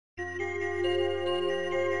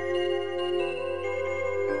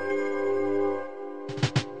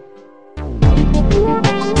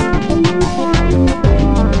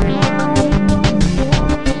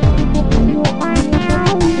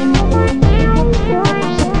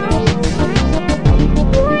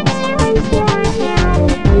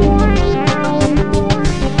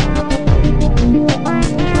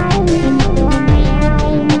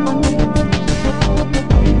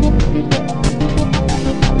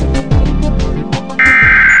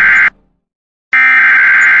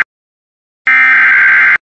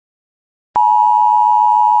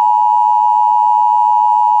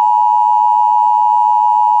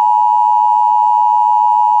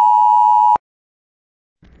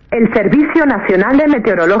El Servicio Nacional de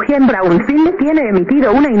Meteorología en Brownsville tiene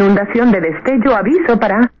emitido una inundación de destello aviso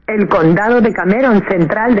para el condado de Cameron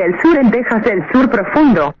Central del Sur en Texas del Sur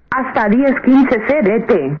Profundo, hasta 10:15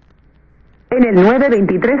 CDT. En el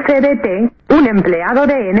 9:23 CDT, un empleado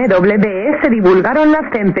de NWS divulgaron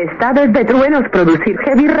las tempestades de truenos producir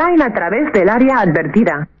heavy rain a través del área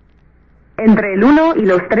advertida. Entre el 1 y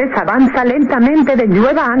los 3 avanza lentamente de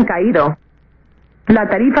llueva han caído. La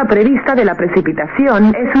tarifa prevista de la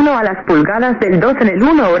precipitación es 1 a las pulgadas del 2 en el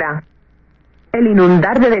 1 hora. El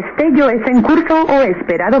inundar de destello es en curso o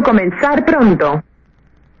esperado comenzar pronto.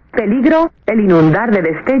 Peligro, el inundar de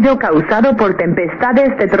destello causado por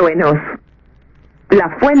tempestades de truenos. La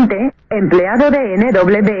fuente, empleado de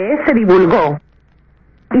NWS divulgó.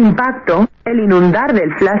 Impacto, el inundar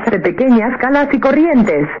del flash de pequeñas calas y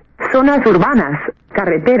corrientes, zonas urbanas,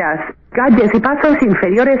 carreteras, calles y pasos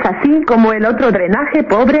inferiores así como el otro drenaje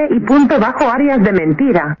pobre y punto bajo áreas de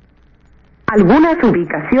mentira. Algunas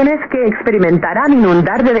ubicaciones que experimentarán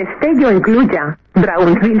inundar de destello incluya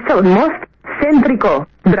Brownsville Southmost, Céntrico,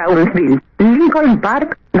 Brownsville, Lincoln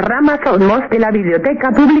Park, rama Southmost de la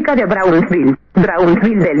Biblioteca Pública de Brownsville,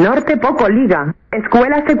 Brownsville del Norte Poco Liga,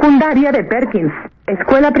 Escuela Secundaria de Perkins,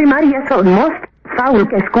 Escuela Primaria Southmost,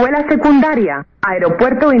 Falk Escuela Secundaria,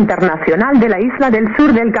 Aeropuerto Internacional de la Isla del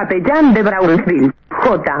Sur del Capellán de Brownsville,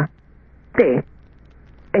 J.T.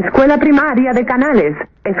 Escuela Primaria de Canales,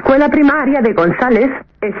 Escuela Primaria de González,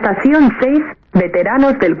 Estación 6,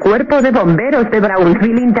 Veteranos del Cuerpo de Bomberos de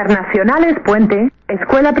Brownsville Internacionales Puente,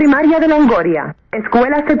 Escuela Primaria de Longoria,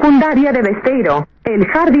 Escuela Secundaria de Besteiro, El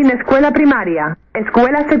Jardín Escuela Primaria,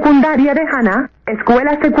 Escuela Secundaria de Hanna,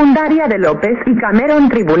 Escuela Secundaria de López y Cameron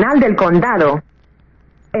Tribunal del Condado.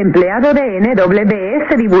 Empleado de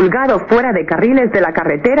NWS divulgado fuera de carriles de la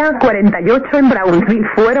carretera 48 en Brownsville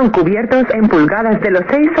fueron cubiertos en pulgadas de los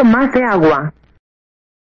 6 o más de agua.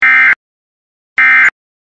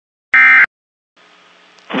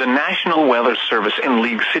 The National Weather Service in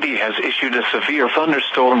League City has issued a severe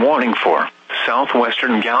thunderstorm warning for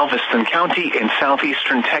southwestern Galveston County in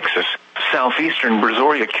southeastern Texas, southeastern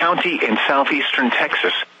Brazoria County in southeastern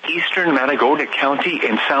Texas, eastern Matagorda County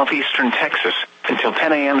in southeastern Texas, until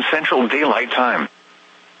 10 a.m. Central Daylight Time.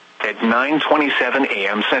 At 9:27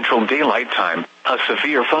 a.m. Central Daylight Time, a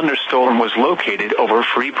severe thunderstorm was located over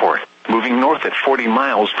Freeport, moving north at 40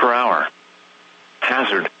 miles per hour.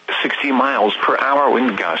 Hazard, 60 miles per hour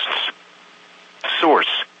wind gusts. Source,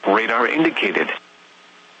 radar indicated.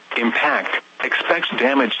 Impact, expects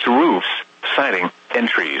damage to roofs, siding, and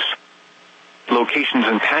trees. Locations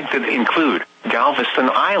impacted include Galveston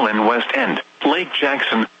Island West End, Lake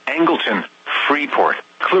Jackson, Angleton, Freeport,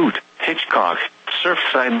 Clute, Hitchcock,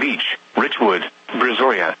 Surfside Beach, Richwood,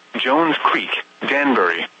 Brazoria, Jones Creek,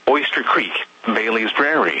 Danbury, Oyster Creek, Bailey's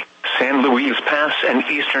Prairie, San Luis Pass and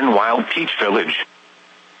eastern Wild Peach Village.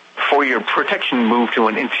 For your protection, move to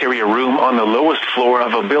an interior room on the lowest floor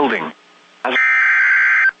of a building.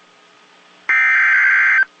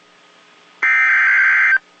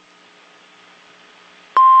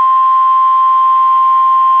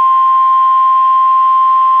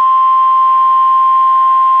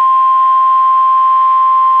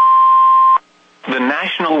 The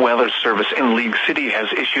National Weather Service in League City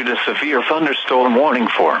has issued a severe thunderstorm warning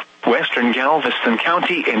for western Galveston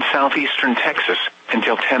County in southeastern Texas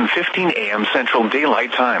until 10:15 a.m. Central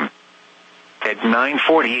Daylight Time. At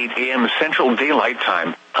 9:48 a.m. Central Daylight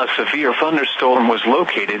Time, a severe thunderstorm was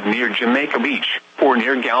located near Jamaica Beach, or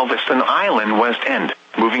near Galveston Island West End,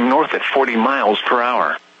 moving north at 40 miles per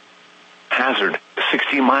hour. Hazard,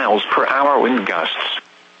 60 miles per hour wind gusts.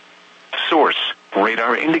 Source,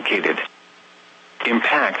 radar indicated.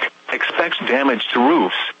 Impact, expects damage to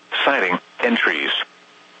roofs, siding, and trees.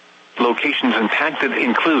 Locations impacted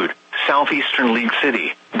include southeastern League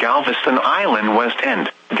City, Galveston Island West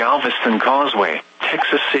End, Galveston Causeway,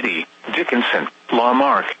 Texas City, Dickinson,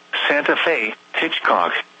 Lamarck, Santa Fe,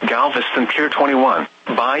 Hitchcock, Galveston Pier 21,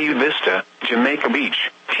 Bayou Vista, Jamaica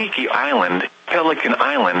Beach, Tiki Island, Pelican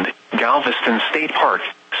Island, Galveston State Park,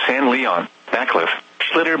 San Leon, Backcliff,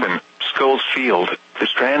 Schlitterbahn, Scholes Field, The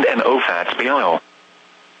Strand and Ophats Bayou.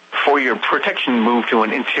 For your protection, move to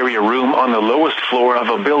an interior room on the lowest floor of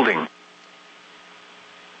a building.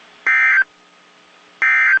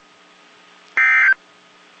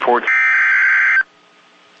 Port.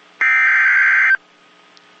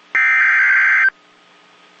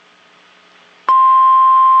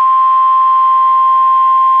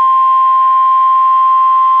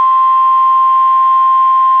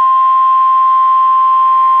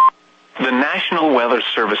 The National Weather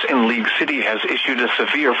Service in League City has issued a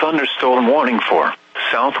severe thunderstorm warning for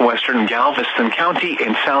southwestern Galveston County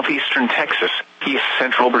in southeastern Texas, east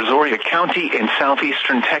central Brazoria County in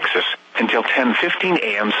southeastern Texas, until 10:15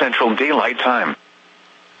 a.m. Central Daylight Time.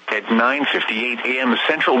 At 9:58 a.m.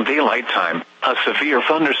 Central Daylight Time, a severe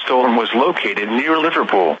thunderstorm was located near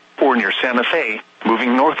Liverpool, or near Santa Fe,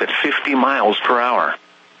 moving north at 50 miles per hour.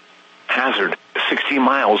 Hazard, 60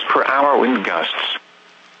 miles per hour wind gusts.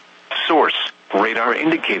 Source, radar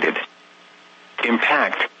indicated.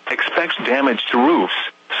 Impact, expects damage to roofs,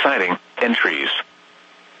 siding, and trees.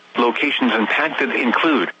 Locations impacted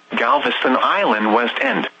include Galveston Island West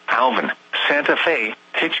End, Alvin, Santa Fe,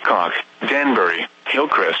 Hitchcock, Danbury,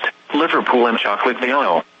 Hillcrest, Liverpool, and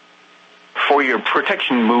Chocolatedale. For your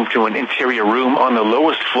protection, move to an interior room on the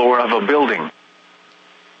lowest floor of a building.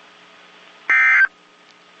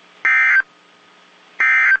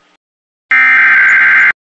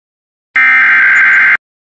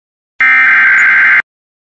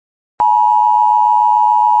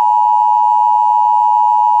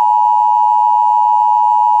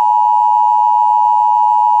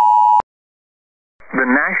 The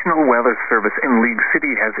National Weather Service in League City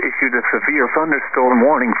has issued a severe thunderstorm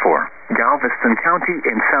warning for Galveston County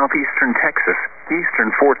in southeastern Texas, eastern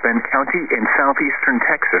Fort Bend County in southeastern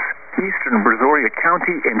Texas, eastern Brazoria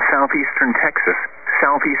County in southeastern Texas,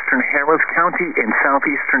 southeastern Harris County in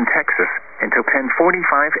southeastern Texas, until 10:45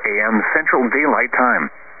 a.m. Central Daylight Time.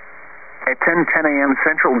 At 10:10 a.m.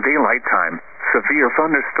 Central Daylight Time, severe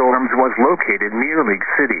thunderstorms was located near League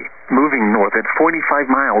City, moving north at 45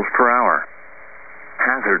 miles per hour.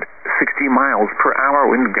 Hazard, 60 miles per hour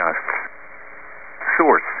wind gusts.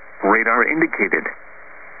 Source, radar indicated.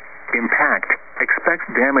 Impact, expects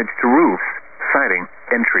damage to roofs, siding,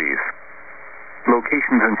 and trees.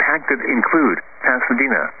 Locations impacted include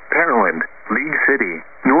Pasadena, Pearland, League City,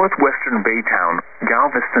 Northwestern Baytown,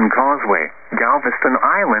 Galveston Causeway, Galveston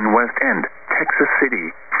Island West End, Texas City,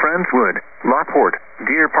 Friendswood, LaPorte,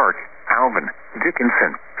 Deer Park, Alvin,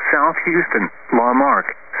 Dickinson, South Houston,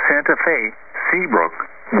 Lamarck, Santa Fe, Seabrook,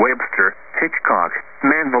 Webster, Hitchcock,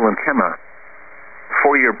 Manville, and Kemah.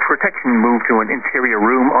 For your protection, move to an interior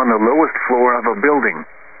room on the lowest floor of a building.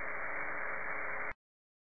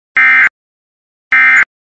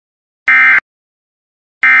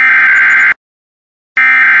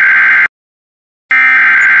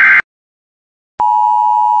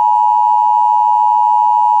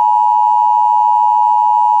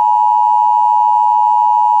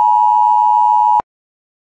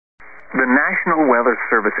 The National Weather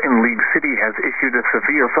Service in League City has issued a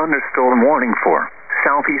severe thunderstorm warning for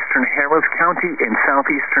southeastern Harris County in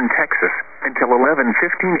southeastern Texas until 11:15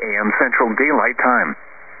 a.m. Central Daylight Time.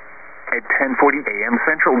 At 10:40 a.m.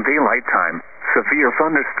 Central Daylight Time, severe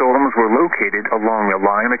thunderstorms were located along a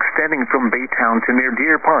line extending from Baytown to near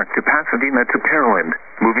Deer Park to Pasadena to Pearland,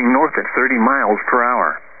 moving north at 30 miles per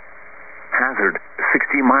hour. Hazard,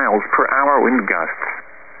 60 miles per hour wind gusts.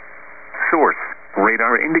 Source,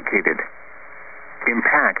 radar indicated.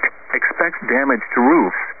 Impact, expects damage to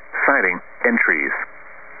roofs, siding, and trees.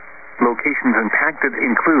 Locations impacted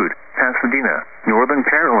include Pasadena, northern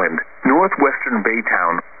Pearland, northwestern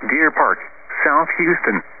Baytown, Deer Park, South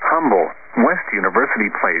Houston, Humble, West University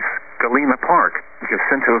Place, Galena Park,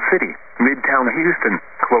 Jacinto City, Midtown Houston,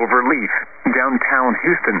 Clover Leaf, downtown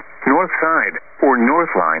Houston, North Side, or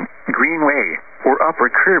Northline, Greenway, or Upper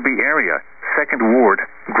Kirby area, 2nd Ward,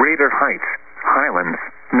 Greater Heights, Highlands,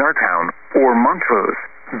 Nartown, or Montrose,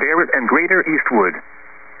 Barrett, and Greater Eastwood.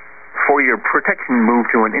 For your protection, move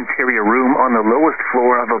to an interior room on the lowest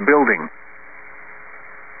floor of a building.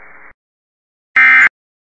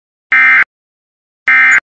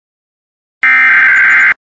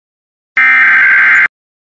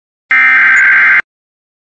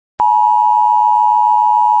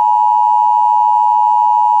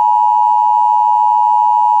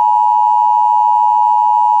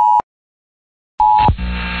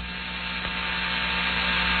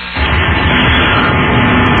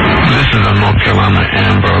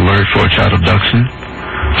 For a child abduction.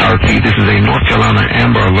 I repeat, this is a North Carolina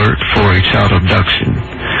Amber Alert for a child abduction.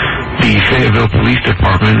 The Fayetteville Police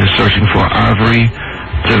Department is searching for Ivory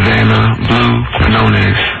Devana Blue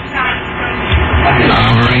Quinones.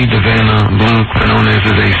 Ivory Devana Blue Quinones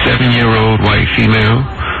is a 7-year-old white female,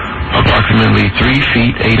 approximately 3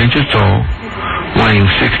 feet 8 inches tall, weighing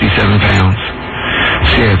 67 pounds.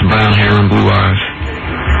 She has brown hair and blue eyes.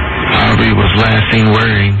 Ivory was last seen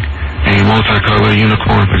wearing a multicolored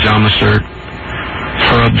unicorn pajama shirt.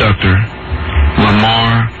 Her abductor,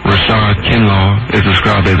 Lamar Rashad Kinlaw, is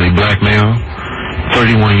described as a black male,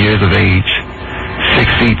 31 years of age,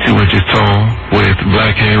 6 feet 2 inches tall, with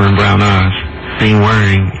black hair and brown eyes, seen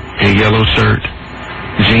wearing a yellow shirt,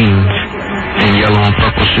 jeans, and yellow and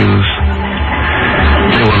purple shoes.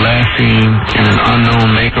 They were last seen in an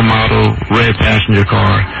unknown make or model red passenger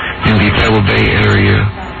car in the Pebble Bay area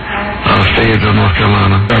of Fayetteville, North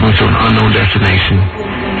Carolina, traveling to an unknown destination.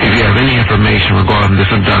 If you have any information regarding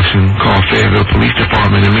this abduction, call Fayetteville Police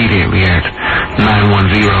Department immediately at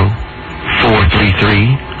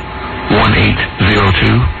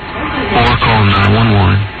 910-433-1802 or call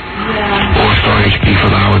 911 or Star HP for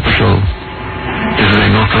the Highway Patrol. This is a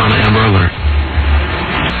North Carolina Amber Alert.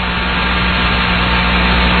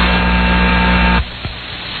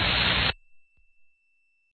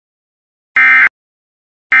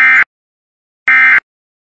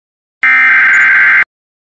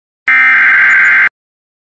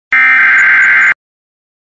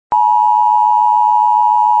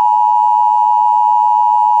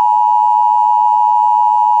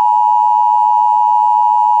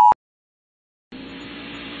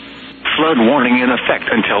 Flood warning in effect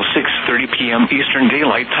until 6:30 p.m. Eastern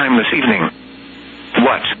Daylight Time this evening.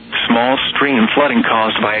 What small stream flooding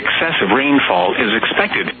caused by excessive rainfall is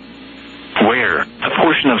expected? Where? A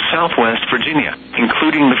portion of southwest Virginia,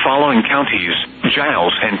 including the following counties,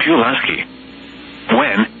 Giles and Pulaski.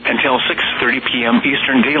 When? Until 6:30 p.m.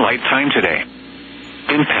 Eastern Daylight Time today.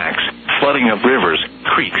 Impacts: flooding of rivers,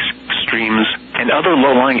 creeks, streams, and other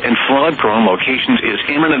low-lying and flood-prone locations is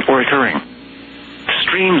imminent or occurring.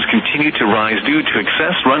 Streams continue to rise due to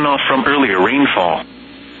excess runoff from earlier rainfall.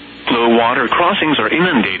 Low water crossings are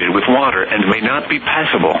inundated with water and may not be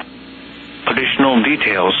passable. Additional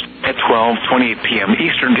details: at 12:28 p.m.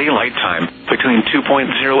 Eastern Daylight Time, between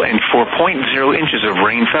 2.0 and 4.0 inches of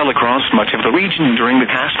rain fell across much of the region during the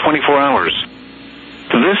past 24 hours.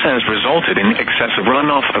 This has resulted in excessive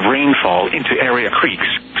runoff of rainfall into area creeks,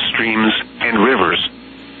 streams, and rivers.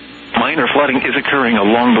 Minor flooding is occurring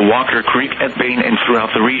along the Walker Creek at Bain and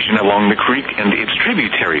throughout the region along the creek and its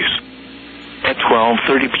tributaries. At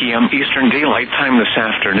 12:30 p.m. Eastern Daylight Time this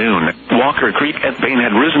afternoon, Walker Creek at Bain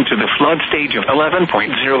had risen to the flood stage of 11.0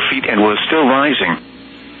 feet and was still rising.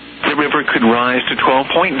 The river could rise to 12.0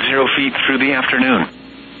 feet through the afternoon.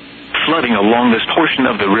 Flooding along this portion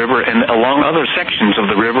of the river and along other sections of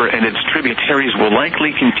the river and its tributaries will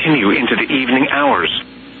likely continue into the evening hours.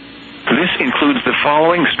 This includes the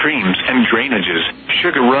following streams and drainages: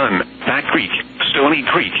 Sugar Run, Back Creek, Stony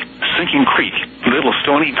Creek, Sinking Creek, Little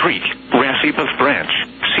Stony Creek, Rassipus Branch,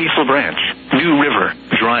 Cecil Branch, New River,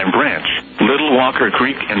 Dry Branch, Little Walker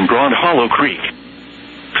Creek, and Broad Hollow Creek.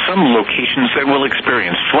 Some locations that will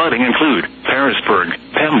experience flooding include Harrisburg,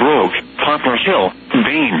 Pembroke, Poplar Hill,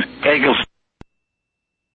 Bain, Eagles.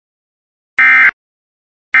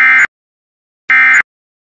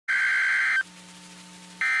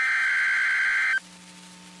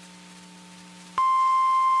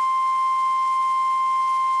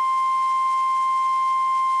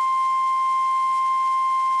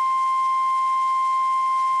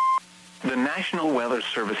 The National Weather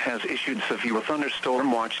Service has issued severe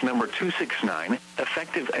thunderstorm watch number 269,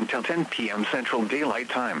 effective until 10 p.m. Central Daylight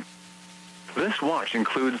Time. This watch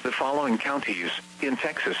includes the following counties in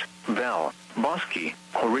Texas: Bell, Bosque,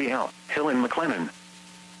 Oriel, Hill, and McLennan.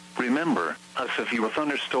 Remember, a severe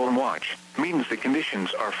thunderstorm watch means the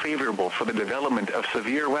conditions are favorable for the development of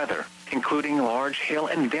severe weather, including large hail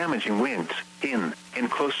and damaging winds, in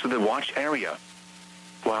and close to the watch area.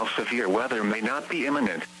 While severe weather may not be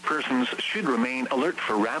imminent, persons should remain alert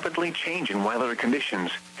for rapidly changing weather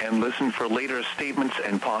conditions and listen for later statements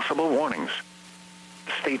and possible warnings.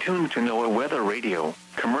 Stay tuned to NOAA Weather Radio,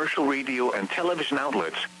 commercial radio and television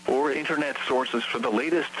outlets, or internet sources for the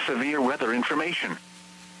latest severe weather information.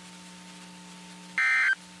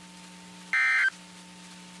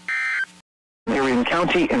 Marion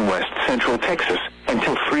County in west central Texas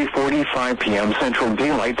until 3:45 p.m. Central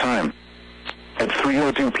Daylight Time. At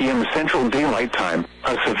 3:02 p.m. Central Daylight Time,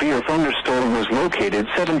 a severe thunderstorm was located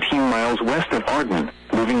 17 miles west of Arden,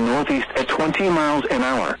 moving northeast at 20 miles an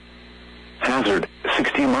hour. Hazard: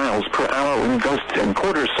 60 miles per hour wind gusts and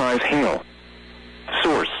quarter-size hail.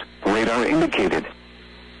 Source: radar indicated.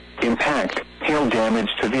 Impact: hail damage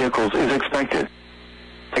to vehicles is expected.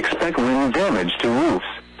 Expect wind damage to roofs,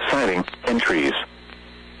 siding, and trees.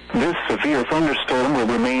 This severe thunderstorm will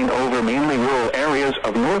remain over mainly rural areas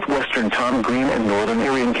of northwestern Tom Green and northern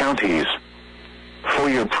Erie counties. For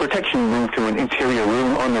your protection, move to an interior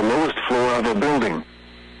room on the lowest floor of a building.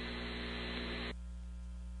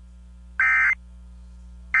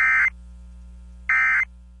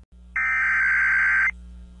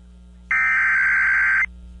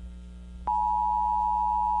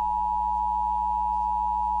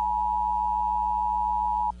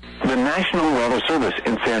 The National Weather Service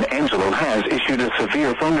in San Angelo has issued a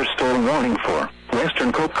severe thunderstorm warning for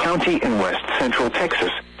western Cook County in west central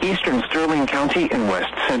Texas, eastern Sterling County in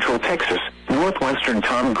west central Texas, northwestern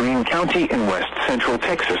Tom Green County in west central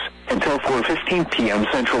Texas, until 4:15 p.m.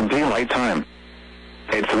 Central Daylight Time.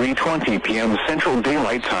 At 3:20 p.m. Central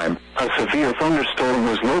Daylight Time, a severe thunderstorm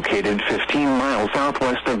was located 15 miles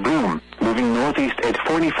southwest of Boom, moving northeast at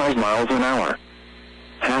 45 miles an hour.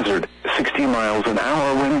 Hazard, 60 miles an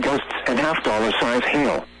hour wind gusts and $half size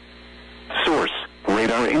hail. Source,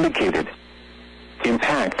 radar indicated.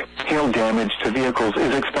 Impact, hail damage to vehicles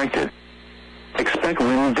is expected. Expect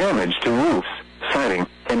wind damage to roofs, siding,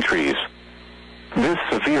 and trees. This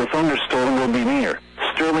severe thunderstorm will be near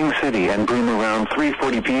Sterling City and Boom around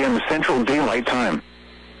 3:40 p.m. Central Daylight Time.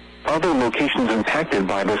 Other locations impacted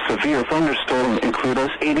by the severe thunderstorm include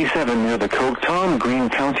US 87 near the Coke-Tom Green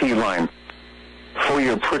County line. For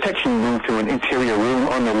your protection, move to an interior room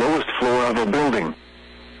on the lowest floor of a building.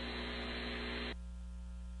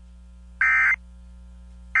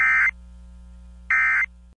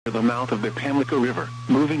 The mouth of the Pamlico River,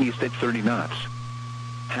 moving east at 30 knots.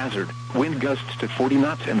 Hazard, wind gusts to 40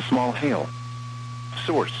 knots and small hail.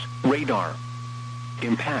 Source, radar.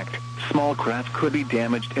 Impact, small craft could be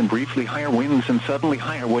damaged and briefly higher winds and suddenly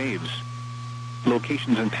higher waves.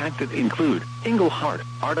 Locations impacted include Englehart,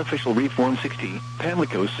 Artificial Reef 160,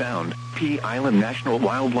 Pamlico Sound, Pea Island National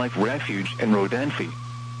Wildlife Refuge, and Rodanfi.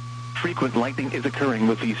 Frequent lightning is occurring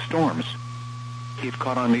with these storms. If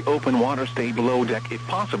caught on the open water, stay below deck if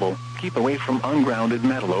possible. Keep away from ungrounded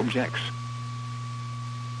metal objects.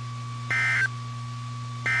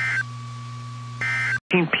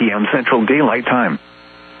 p.m. Central Daylight Time.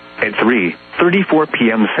 At 3:34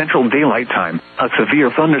 p.m. Central Daylight Time, a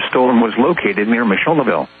severe thunderstorm was located near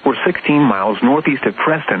Micheleville, or 16 miles northeast of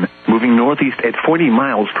Preston, moving northeast at 40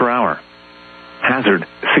 miles per hour. Hazard,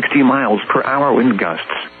 60 miles per hour wind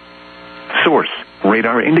gusts. Source,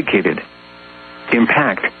 radar indicated.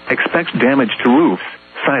 Impact, expects damage to roofs,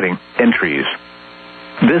 siding, and trees.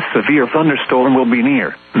 This severe thunderstorm will be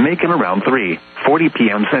near Macon around 3:40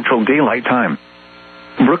 p.m. Central Daylight Time.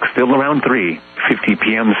 Brooksville around 3:50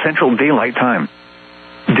 p.m. Central Daylight Time.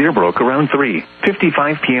 Deerbrook around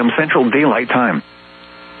 3:55 p.m. Central Daylight Time.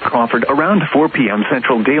 Crawford around 4 p.m.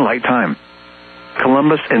 Central Daylight Time.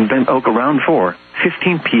 Columbus and Bent Oak around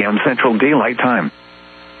 4:15 p.m. Central Daylight Time.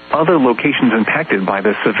 Other locations impacted by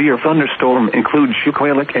the severe thunderstorm include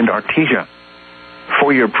Shuqualak and Artesia.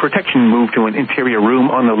 For your protection, move to an interior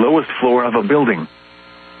room on the lowest floor of a building.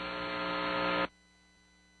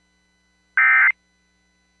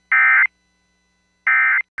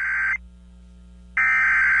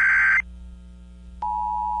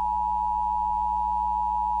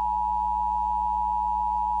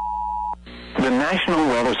 The National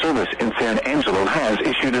Weather Service in San Angelo has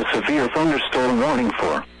issued a severe thunderstorm warning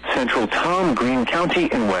for central Tom Green County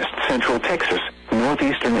in west central Texas,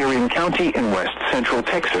 northeastern Marion County in west central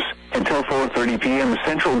Texas, until 4:30 p.m.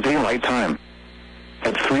 Central Daylight Time.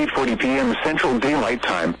 At 3:40 p.m. Central Daylight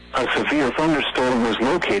Time, a severe thunderstorm was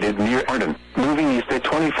located near Arden, moving east at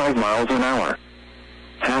 25 miles an hour.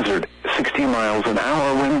 Hazard, 60 miles an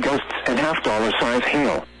hour wind gusts and $half size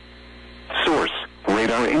hail. Source,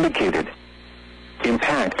 radar indicated.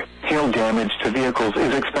 Impact, hail damage to vehicles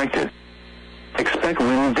is expected. Expect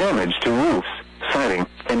wind damage to roofs, siding,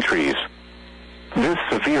 and trees. This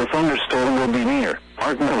severe thunderstorm will be near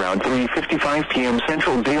Arden around 3:55 p.m.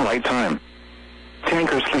 Central Daylight Time.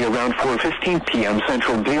 Tankersley around 4:15 p.m.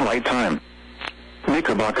 Central Daylight Time.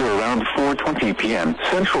 Knickerbocker around 4:20 p.m.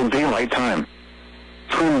 Central Daylight Time.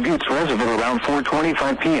 Twin Buttes Reservoir around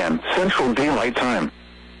 4:25 p.m. Central Daylight Time.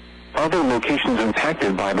 Other locations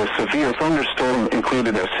impacted by the severe thunderstorm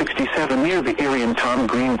included a 67 near the Arion-Tom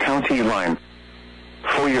Green County line.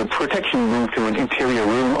 For your protection, move to an interior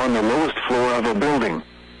room on the lowest floor of a building.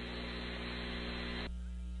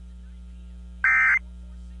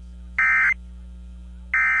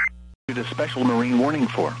 A special marine warning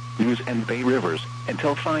for News and Bay Rivers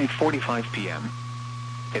until 5:45 p.m.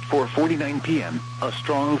 At 4:49 p.m., a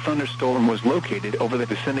strong thunderstorm was located over the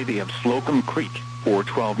vicinity of Slocum Creek, or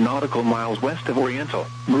 12 nautical miles west of Oriental,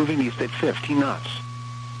 moving east at 15 knots.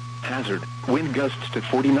 Hazard, wind gusts to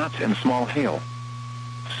 40 knots and small hail.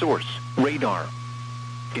 Source, radar.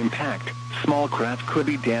 Impact, small craft could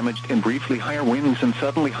be damaged and briefly higher winds and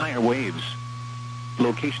suddenly higher waves.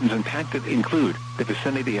 Locations impacted include the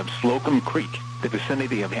vicinity of Slocum Creek, the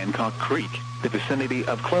vicinity of Hancock Creek, the vicinity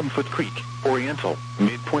of Clubfoot Creek, Oriental,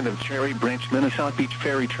 midpoint of Cherry Branch Minnesota Beach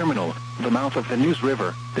Ferry Terminal, the mouth of the News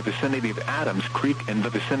River, the vicinity of Adams Creek, and the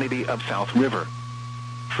vicinity of South River.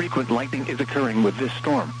 Frequent lightning is occurring with this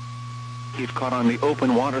storm. If caught on the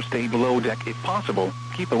open water, stay below deck if possible.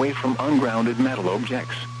 Keep away from ungrounded metal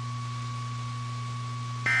objects.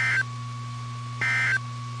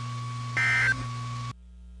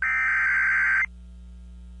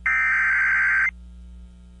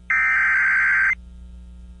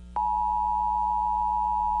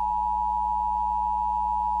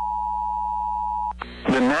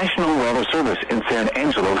 Weather Service in San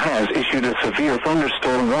Angelo has issued a severe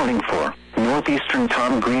thunderstorm warning for northeastern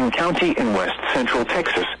Tom Green County in west central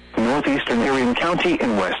Texas, northeastern Marion County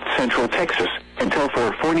in west central Texas, until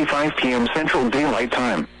 4:45 p.m. Central Daylight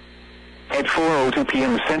Time. At 4:02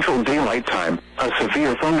 p.m. Central Daylight Time, a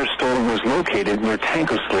severe thunderstorm was located near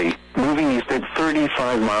Tankersley, moving east at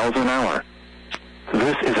 35 miles an hour.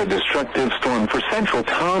 This is a destructive storm for central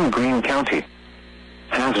Tom Green County.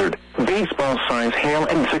 Hazard, baseball-size hail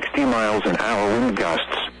and 60 miles an hour wind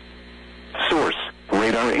gusts. Source,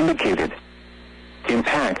 radar indicated.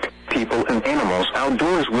 Impact, people and animals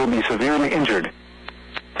outdoors will be severely injured.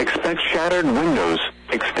 Expect shattered windows,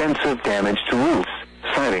 extensive damage to roofs,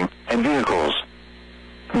 siding, and vehicles.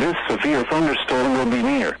 This severe thunderstorm will be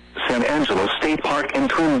near San Angelo State Park and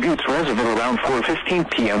Twin Buttes Reservoir around 4:15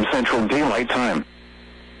 p.m. Central Daylight Time.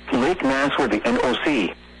 Lake Nasworthy and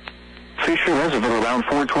OC. Fisher Reservoir around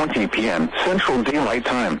 4:20 p.m. Central Daylight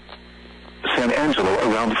Time. San Angelo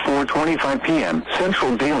around 4:25 p.m.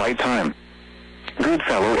 Central Daylight Time.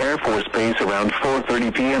 Goodfellow Air Force Base around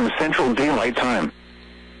 4:30 p.m. Central Daylight Time.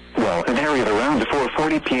 Well, an area around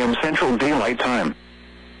 4:40 p.m. Central Daylight Time.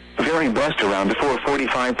 Very best around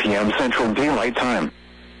 4:45 p.m. Central Daylight Time.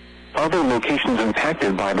 Other locations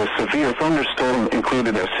impacted by the severe thunderstorm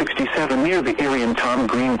included a 67 near the Erie and Tom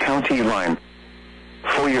Green County line.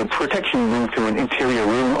 For your protection, move to an interior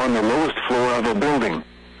room on the lowest floor of a building.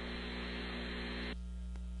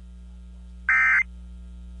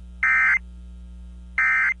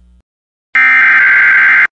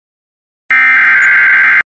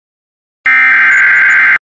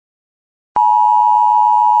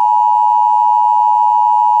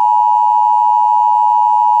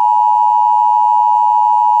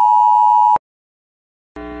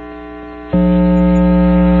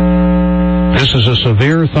 This is a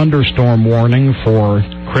severe thunderstorm warning for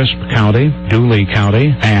Crisp County, Dooley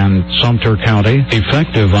County, and Sumter County,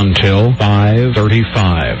 effective until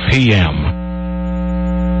 5:35 p.m.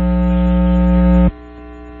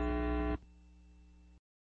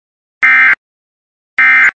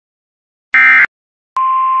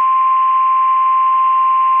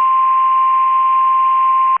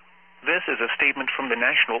 This is a statement from the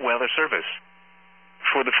National Weather Service.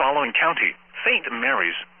 For the following county, St.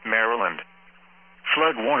 Mary's, Maryland.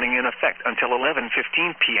 Flood warning in effect until 11:15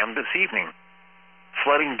 p.m. this evening.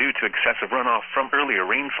 Flooding due to excessive runoff from earlier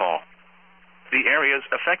rainfall. The areas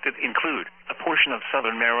affected include a portion of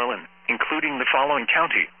southern Maryland, including the following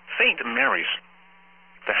county, St. Mary's.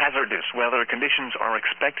 The hazardous weather conditions are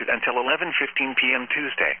expected until 11:15 p.m.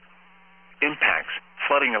 Tuesday. Impacts,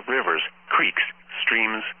 flooding of rivers, creeks,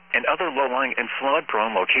 streams, and other low-lying and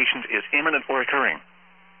flood-prone locations is imminent or occurring.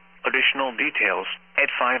 Additional details,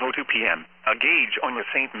 at 5:02 p.m., a gauge on the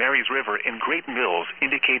St. Mary's River in Great Mills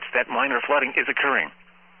indicates that minor flooding is occurring.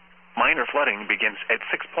 Minor flooding begins at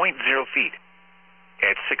 6.0 feet.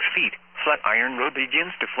 At 6 feet, Flatiron Road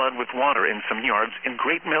begins to flood with water in some yards in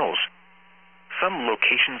Great Mills. Some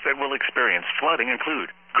locations that will experience flooding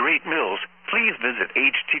include Great Mills. Please visit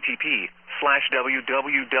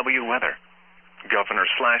http://www.weather.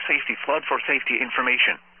 Governor/safety flood for safety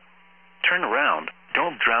information. Turn around.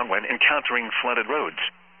 Don't drown when encountering flooded roads.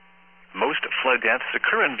 Most flood deaths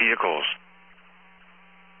occur in vehicles.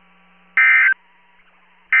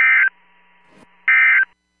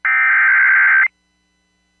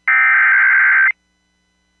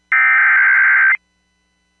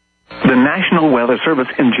 The National Weather Service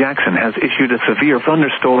in Jackson has issued a severe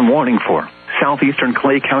thunderstorm warning for southeastern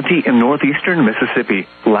Clay County in northeastern Mississippi,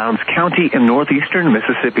 Lowndes County in northeastern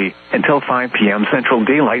Mississippi, until 5 p.m. Central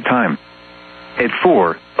Daylight Time. At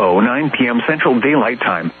 4:09 p.m. Central Daylight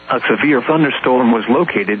Time, a severe thunderstorm was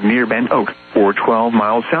located near Bend Oak, or 12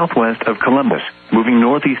 miles southwest of Columbus, moving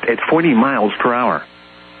northeast at 40 miles per hour.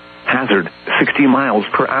 Hazard, 60 miles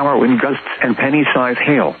per hour wind gusts and penny-size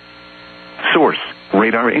hail. Source,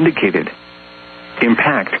 radar indicated.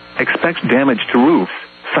 Impact, expects damage to roofs,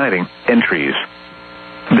 siding, and trees.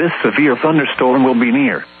 This severe thunderstorm will be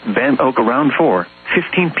near Bend Oak around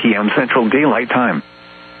 4:15 p.m. Central Daylight Time.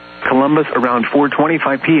 Columbus around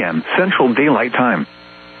 4:25 p.m. Central Daylight Time.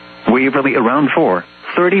 Waverly around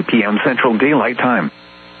 4:30 p.m. Central Daylight Time.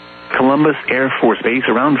 Columbus Air Force Base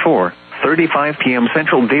around 4:35 p.m.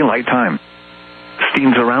 Central Daylight Time.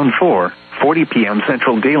 Steens around 4:40 p.m.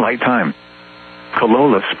 Central Daylight Time.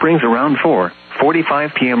 Calola Springs around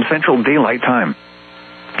 4:45 p.m. Central Daylight Time.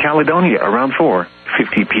 Caledonia around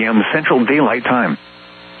 4:50 p.m. Central Daylight Time.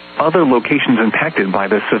 Other locations impacted by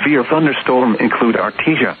the severe thunderstorm include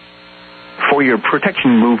Artesia. For your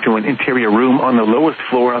protection, move to an interior room on the lowest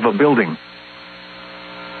floor of a building.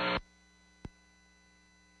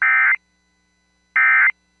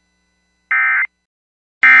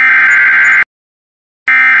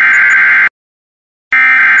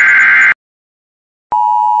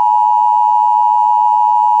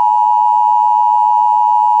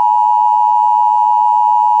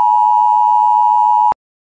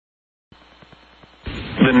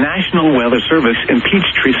 National Weather Service in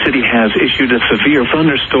Peachtree City has issued a severe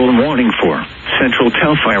thunderstorm warning for central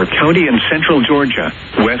Telfair County in central Georgia,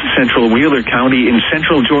 west central Wheeler County in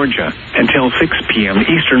central Georgia, until 6 p.m.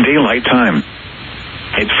 Eastern Daylight Time.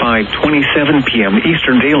 At 5:27 p.m.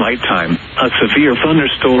 Eastern Daylight Time, a severe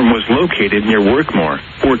thunderstorm was located near Workmore,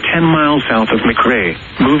 or 10 miles south of McRae,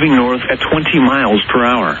 moving north at 20 miles per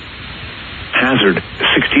hour. Hazard,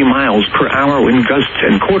 60 miles per hour wind gusts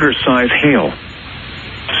and quarter-size hail.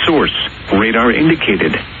 Source, radar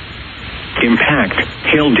indicated. Impact,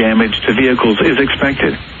 hail damage to vehicles is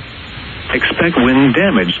expected. Expect wind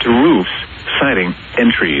damage to roofs, siding, and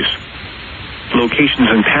trees. Locations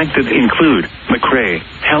impacted include McRae,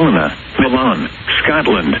 Helena, Milan,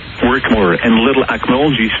 Scotland, Workmore, and Little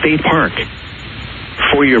Aknology State Park.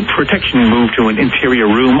 For your protection, move to an interior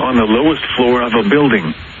room on the lowest floor of a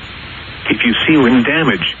building. If you see wind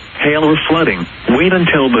damage, hail or flooding, wait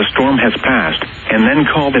until the storm has passed, and then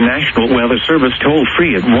call the National Weather Service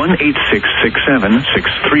toll-free at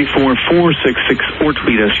 1-866-7-634-466 or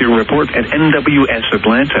tweet us your report at NWS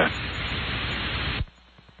Atlanta.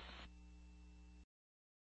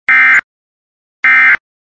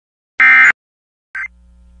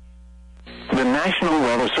 The National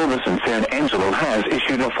Weather Service in San Angelo has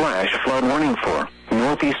issued a flash flood warning for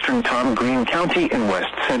northeastern Tom Green County in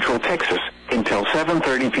west central Texas until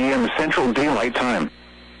 7:30 p.m. Central Daylight Time.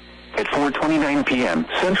 At 4:29 p.m.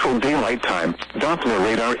 Central Daylight Time, Doppler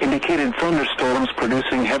radar indicated thunderstorms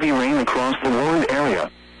producing heavy rain across the warned area.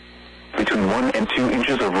 Between 1 and 2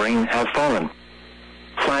 inches of rain have fallen.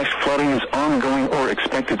 Flash flooding is ongoing or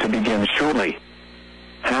expected to begin shortly.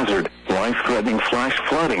 Hazard, life-threatening flash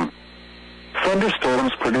flooding.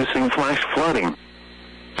 Thunderstorms producing flash flooding.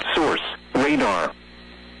 Source, radar.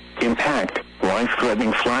 Impact,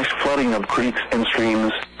 life-threatening flash flooding of creeks and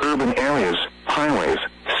streams, urban areas, highways,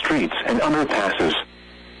 streets, and underpasses.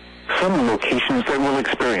 Some locations that will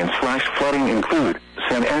experience flash flooding include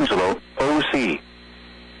San Angelo, OC,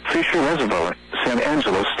 Fisher Reservoir, San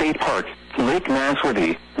Angelo State Park, Lake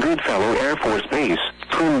Nasworthy, Goodfellow Air Force Base,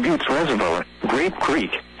 Twin Buttes Reservoir, Grape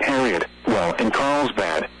Creek, Harriet, Well, and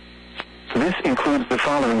Carlsbad. This includes the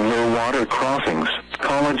following low water crossings: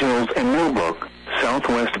 College Hills and Millbrook,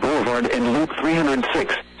 Southwest Boulevard and Loop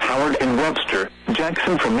 306, Howard and Webster,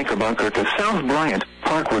 Jackson from Knickerbocker to South Bryant,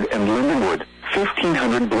 Parkwood and Lindenwood,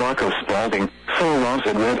 1500 block of Spalding, Sul Ross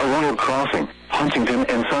and Red Arroyo Crossing, Huntington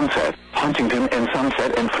and Sunset,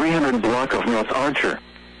 and 300 block of North Archer.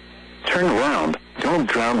 Turn around, don't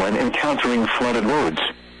drown when encountering flooded roads.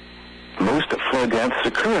 Most flood deaths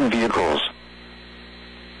occur in vehicles.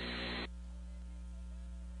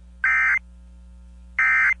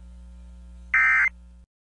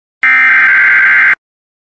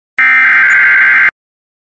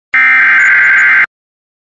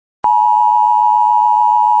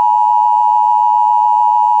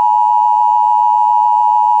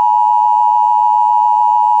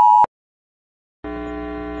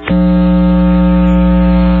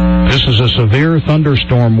 This is a severe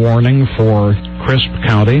thunderstorm warning for Crisp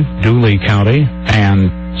County, Dooley County, and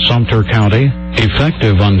Sumter County,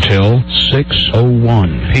 effective until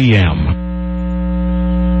 6:01 p.m.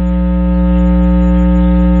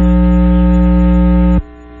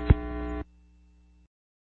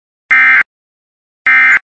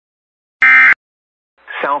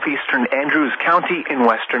 Southeastern Andrews County in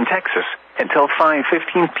western Texas until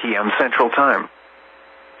 5:15 p.m. Central Time.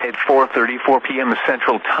 At 4:34 p.m.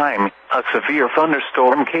 Central Time, a severe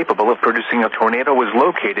thunderstorm capable of producing a tornado was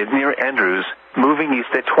located near Andrews, moving east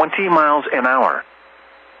at 20 miles an hour.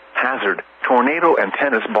 Hazard, tornado and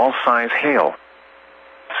tennis ball size hail.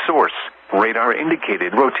 Source, radar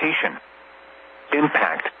indicated rotation.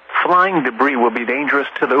 Impact, flying debris will be dangerous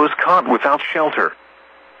to those caught without shelter.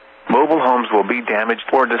 Mobile homes will be damaged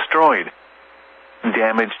or destroyed.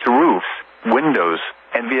 Damage to roofs, windows,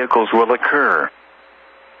 and vehicles will occur.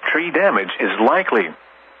 Tree damage is likely.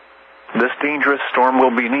 This dangerous storm will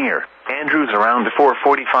be near Andrews around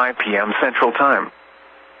 4:45 p.m. Central Time.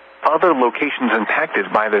 Other locations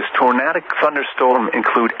impacted by this tornadic thunderstorm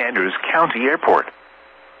include Andrews County Airport.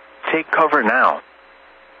 Take cover now.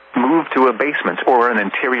 Move to a basement or an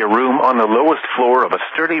interior room on the lowest floor of a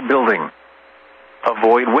sturdy building.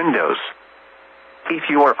 Avoid windows. If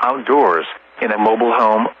you are outdoors, in a mobile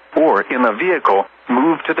home, or in a vehicle,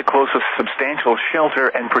 move to the closest substantial shelter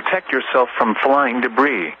and protect yourself from flying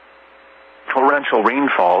debris. Torrential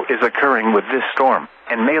rainfall is occurring with this storm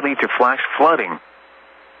and may lead to flash flooding.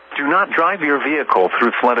 Do not drive your vehicle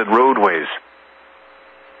through flooded roadways.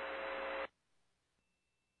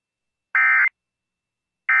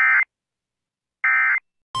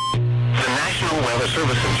 The National Weather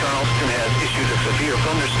Service in Charleston has issued a severe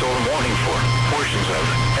thunderstorm thunderstorm warning for portions of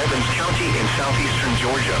Evans County in southeastern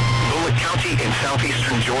Georgia, Bullitt County in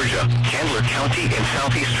southeastern Georgia, Candler County in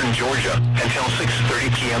southeastern Georgia, until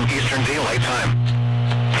 6:30 p.m. Eastern Daylight Time.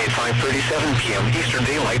 At 5:37 p.m. Eastern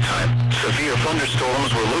Daylight Time, severe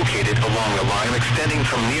thunderstorms were located along the line extending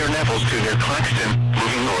from near Nevels to near Claxton,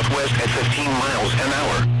 moving northwest at 15 miles an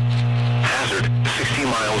hour. Hazard, 60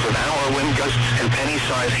 miles an hour wind gusts and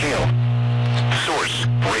penny-size hail. Source,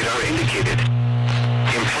 radar indicated.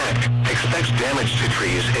 Impact, expects damage to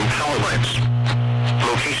trees and power lines.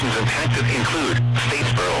 Locations impacted include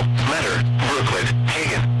Statesboro, Metter, Brooklet,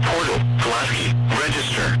 Hagen, Portal, Pulaski,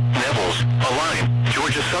 Register, Nevels, Align,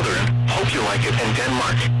 Georgia Southern, Hope You Like It, and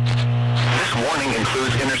Denmark. This warning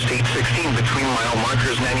includes Interstate 16 between mile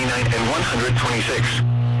markers 99 and 126.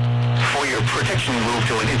 For your protection, move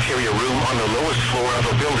to an interior room on the lowest floor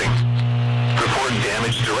of a building. Report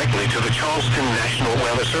damage directly to the Charleston National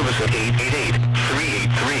Weather Service at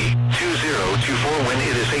 888-383-2024 when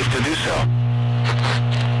it is safe to do so.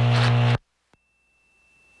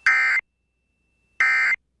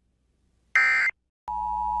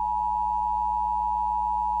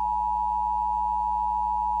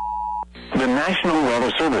 The National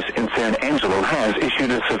Weather Service in San Angelo has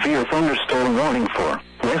issued a severe thunderstorm warning for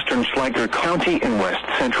western Schleicher County in west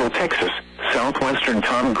central Texas, southwestern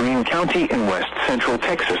Tom Green County in west central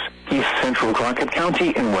Texas, east central Crockett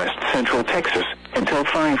County in west central Texas, until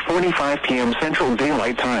 5:45 p.m. Central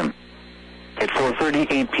Daylight Time. At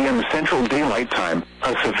 4:38 p.m. Central Daylight Time,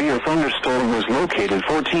 a severe thunderstorm was located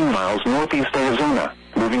 14 miles northeast Arizona,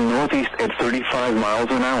 moving northeast at 35 miles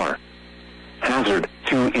an hour. Hazard,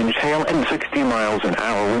 2-inch hail and 60 miles an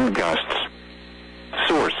hour wind gusts.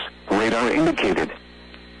 Source, radar indicated.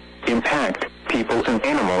 Impact, people and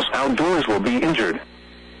animals outdoors will be injured.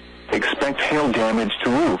 Expect hail damage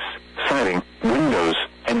to roofs, siding, windows,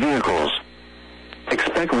 and vehicles.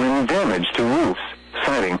 Expect wind damage to roofs,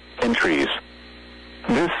 siding, and trees.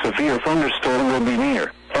 This severe thunderstorm will be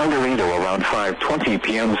near El Dorado around 5:20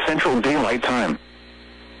 p.m. Central Daylight Time.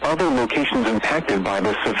 Other locations impacted by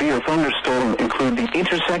the severe thunderstorm include the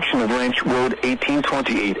intersection of Ranch Road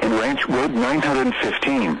 1828 and Ranch Road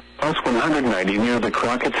 915, US 190 near the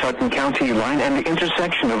Crockett-Sutton County line, and the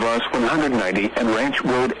intersection of US 190 and Ranch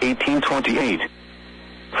Road 1828.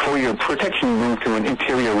 For your protection, move to an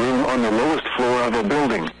interior room on the lowest floor of a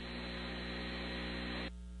building.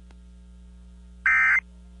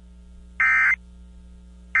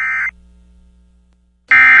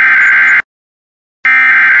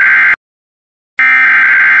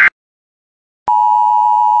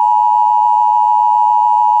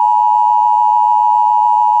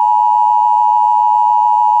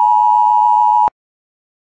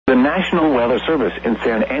 The National Weather Service in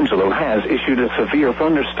San Angelo has issued a severe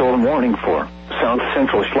thunderstorm warning for south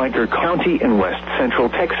central Schleicher County in west central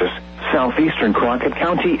Texas, southeastern Crockett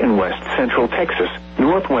County in west central Texas,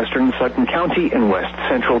 northwestern Sutton County in west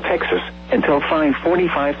central Texas, until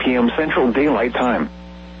 5:45 p.m. Central Daylight Time.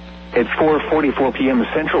 At 4:44 p.m.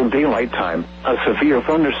 Central Daylight Time, a severe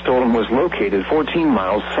thunderstorm was located 14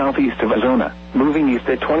 miles southeast of Arizona, moving east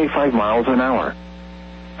at 25 miles an hour.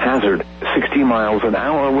 Hazard, 60 miles an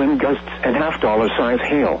hour wind gusts and $half size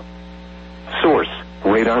hail. Source,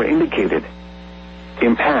 radar indicated.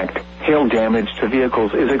 Impact, hail damage to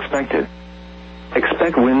vehicles is expected.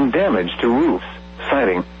 Expect wind damage to roofs,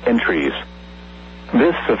 siding, and trees.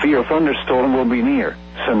 This severe thunderstorm will be near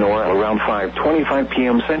Sonora around 5:25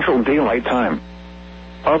 p.m. Central Daylight Time.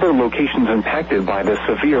 Other locations impacted by the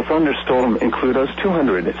severe thunderstorm include US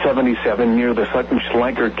 277 near the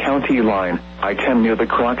Sutton-Schleicher County line, I-10 near the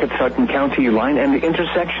Crockett-Sutton County line, and the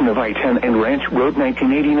intersection of I-10 and Ranch Road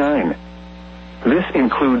 1989. This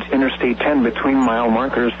includes Interstate 10 between mile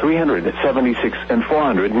markers 376 and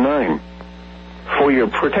 409. For your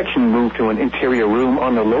protection, move to an interior room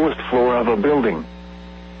on the lowest floor of a building.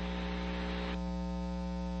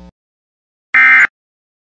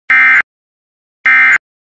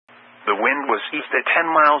 The wind was east at 10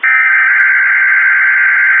 miles.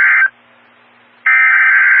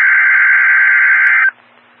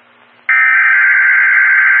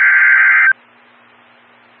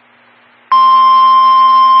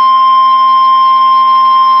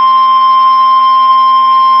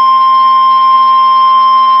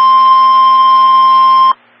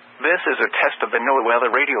 This is a test of the NOAA weather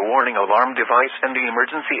radio warning alarm device and the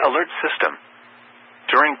emergency alert system.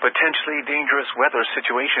 During potentially dangerous weather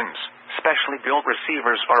situations, specially built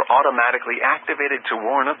receivers are automatically activated to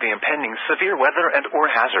warn of the impending severe weather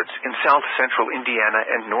and/or hazards in south central Indiana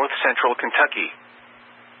and north central Kentucky.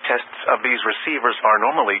 Tests of these receivers are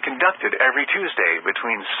normally conducted every Tuesday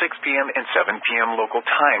between 6 p.m. and 7 p.m. local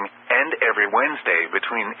time, and every Wednesday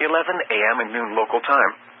between 11 a.m. and noon local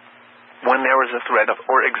time. When there is a threat of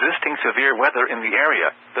or existing severe weather in the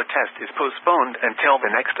area, the test is postponed until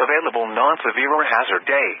the next available non-severe or hazard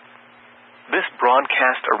day. This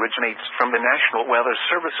broadcast originates from the National Weather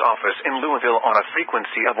Service office in Louisville on a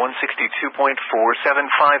frequency of 162.475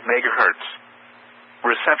 MHz.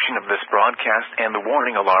 Reception of this broadcast and the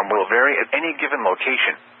warning alarm will vary at any given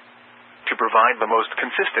location. To provide the most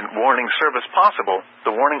consistent warning service possible, the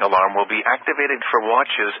warning alarm will be activated for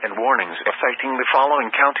watches and warnings affecting the following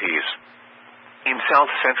counties. In South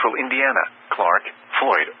Central Indiana, Clark,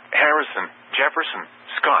 Floyd, Harrison, Jefferson,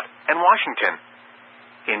 Scott, and Washington.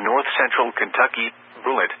 In North Central Kentucky,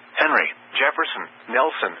 Bullitt, Henry, Jefferson,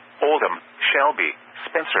 Nelson, Oldham, Shelby,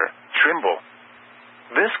 Spencer, Trimble.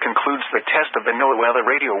 This concludes the test of the NOAA Weather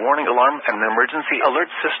Radio Warning Alarm and Emergency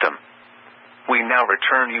Alert System. We now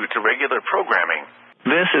return you to regular programming.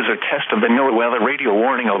 This is a test of the NOAA Weather Radio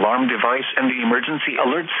Warning Alarm device and the Emergency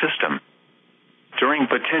Alert System. During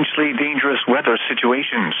potentially dangerous weather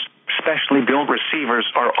situations, specially built receivers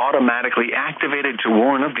are automatically activated to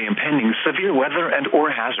warn of the impending severe weather and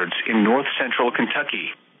or hazards in north central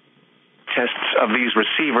Kentucky. Tests of these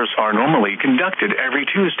receivers are normally conducted every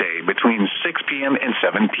Tuesday between 6 p.m. and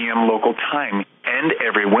 7 p.m. local time, and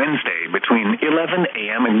every Wednesday between 11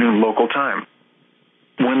 a.m. and noon local time.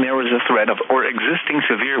 When there is a threat of or existing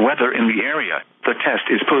severe weather in the area, the test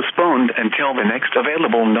is postponed until the next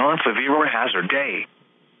available non-severe or hazard day.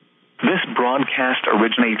 This broadcast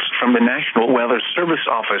originates from the National Weather Service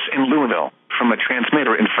office in Louisville, from a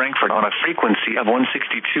transmitter in Frankfort on a frequency of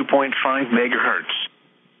 162.5 MHz.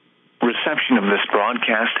 Reception of this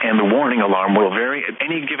broadcast and the warning alarm will vary at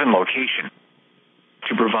any given location.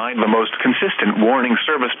 To provide the most consistent warning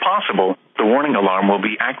service possible, the warning alarm will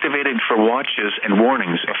be activated for watches and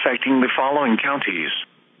warnings affecting the following counties.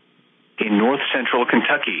 In north central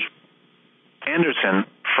Kentucky, Anderson,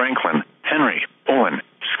 Franklin, Henry, Owen,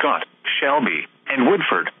 Scott, Shelby, and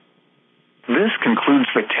Woodford. This concludes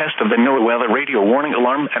the test of the NOAA Weather Radio Warning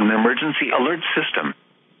Alarm and Emergency Alert System.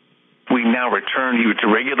 We now return you to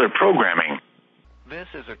regular programming. This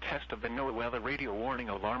is a test of the NOAA Weather Radio Warning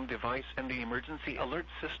Alarm device and the Emergency Alert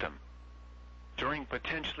System. During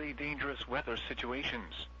potentially dangerous weather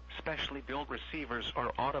situations, specially built receivers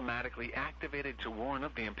are automatically activated to warn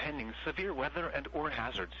of the impending severe weather and or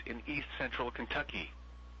hazards in east central Kentucky.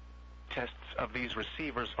 Tests of these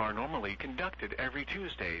receivers are normally conducted every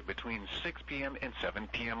Tuesday between 6 p.m. and 7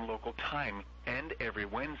 p.m. local time, and every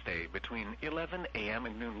Wednesday between 11 a.m.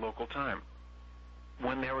 and noon local time.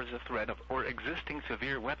 When there is a threat of or existing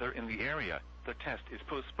severe weather in the area, the test is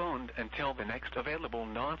postponed until the next available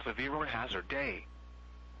non-severe or hazard day.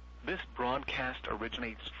 This broadcast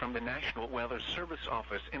originates from the National Weather Service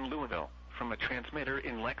office in Louisville, from a transmitter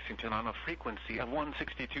in Lexington on a frequency of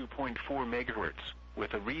 162.4 MHz.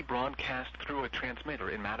 With a rebroadcast through a transmitter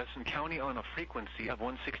in Madison County on a frequency of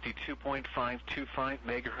 162.525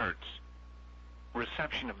 MHz.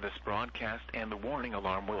 Reception of this broadcast and the warning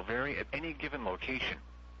alarm will vary at any given location.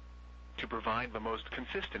 To provide the most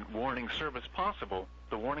consistent warning service possible,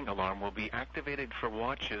 the warning alarm will be activated for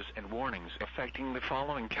watches and warnings affecting the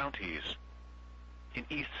following counties. In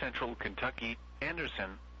east central Kentucky,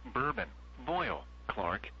 Anderson, Bourbon, Boyle,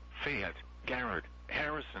 Clark, Fayette, Garrard,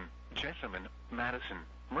 Harrison, Jessamine, Madison,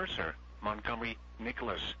 Mercer, Montgomery,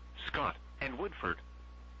 Nicholas, Scott, and Woodford.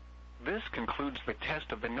 This concludes the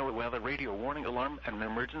test of the NOAA Weather Radio Warning Alarm and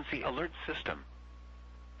Emergency Alert System.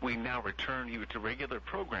 We now return you to regular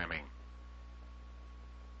programming.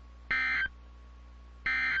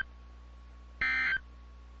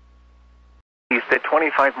 East at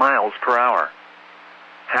 25 miles per hour.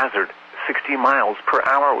 Hazard, 60 miles per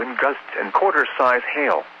hour wind gusts and quarter-size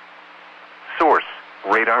hail. Source,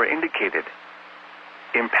 radar indicated.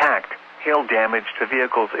 Impact, hail damage to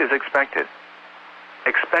vehicles is expected.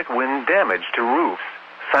 Expect wind damage to roofs,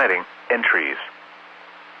 siding, and trees.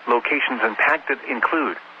 Locations impacted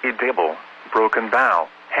include Idable, Broken Bow,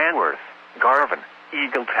 Hanworth, Garvin,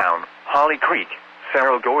 Eagletown, Holly Creek,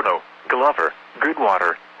 Cerro Gordo, Glover,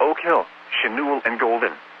 Goodwater, Oak Hill, Chenewell, and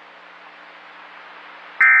Golden.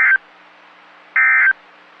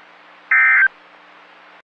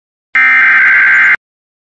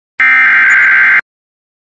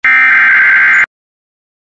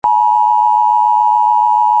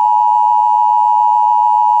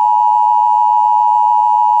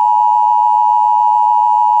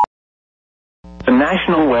 The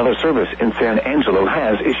National Weather Service in San Angelo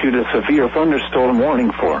has issued a severe thunderstorm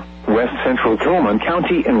warning for west central Tillman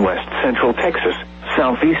County in west central Texas,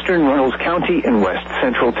 southeastern Runnels County in west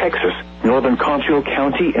central Texas, northern Concho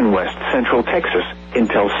County in west central Texas,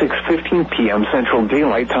 until 6:15 p.m. Central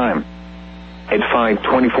Daylight Time. At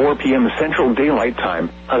 5:24 p.m. Central Daylight Time,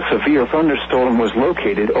 a severe thunderstorm was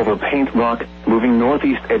located over Paint Rock, moving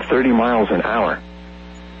northeast at 30 miles an hour.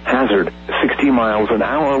 Hazard, 60 miles an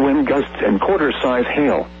hour wind gusts and quarter-size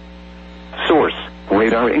hail. Source,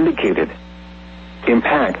 radar indicated.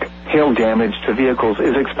 Impact, hail damage to vehicles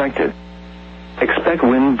is expected. Expect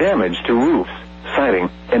wind damage to roofs, siding,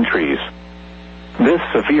 and trees. This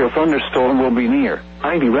severe thunderstorm will be near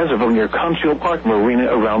Ivy Reservoir near Concho Park Marina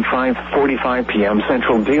around 5:45 p.m.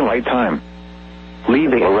 Central Daylight Time.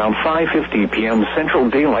 Leaving around 5:50 p.m. Central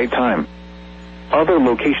Daylight Time. Other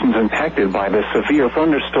locations impacted by the severe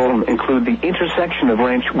thunderstorm include the intersection of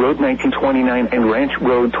Ranch Road 1929 and Ranch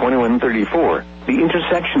Road 2134, the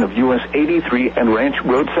intersection of US 83 and Ranch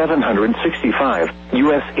Road 765,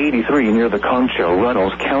 US 83 near the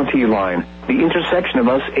Concho-Runnels County line, the intersection of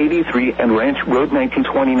US 83 and Ranch Road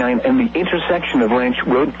 1929 and the intersection of Ranch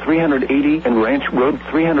Road 380 and Ranch Road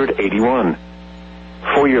 381.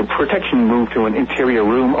 For your protection, move to an interior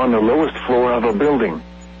room on the lowest floor of a building.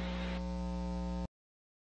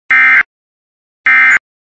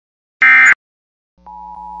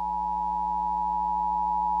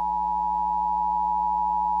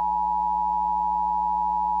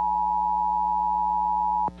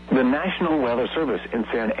 The National Weather Service in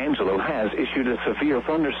San Angelo has issued a severe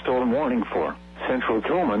thunderstorm warning for central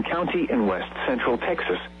Gilman County in west central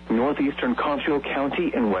Texas, northeastern Concho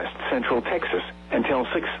County in west central Texas, until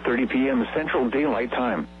 6:30 p.m. Central Daylight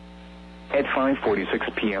Time. At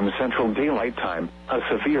 5:46 p.m. Central Daylight Time, a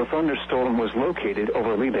severe thunderstorm was located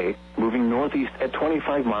over Levy, moving northeast at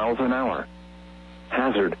 25 miles an hour.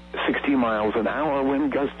 Hazard, 60 miles an hour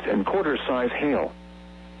wind gusts and quarter-size hail.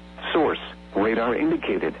 Source, radar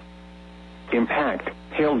indicated. Impact,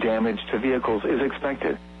 hail damage to vehicles is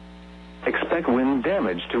expected. Expect wind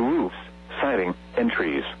damage to roofs, siding, and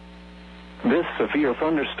trees. This severe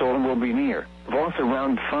thunderstorm will be near Voss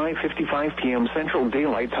around 5:55 p.m. Central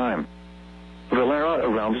Daylight Time. Valera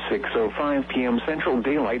around 6:05 p.m. Central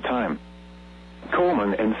Daylight Time.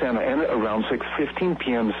 Coleman and Santa Ana around 6:15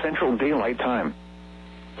 p.m. Central Daylight Time.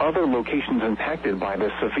 Other locations impacted by the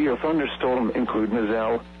severe thunderstorm include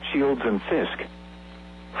Mizell, Shields, and Fisk.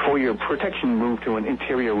 For your protection, move to an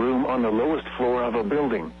interior room on the lowest floor of a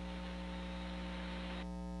building.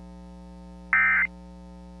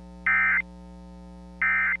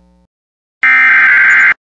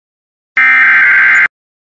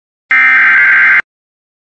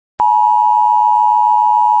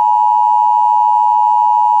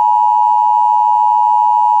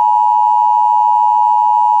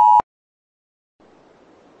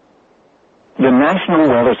 The National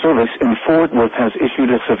Weather Service in Fort Worth has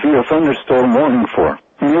issued a severe thunderstorm warning for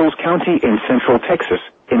Mills County in central Texas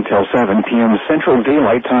until 7 p.m. Central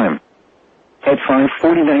Daylight Time. At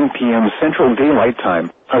 5:49 p.m. Central Daylight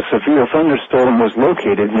Time, a severe thunderstorm was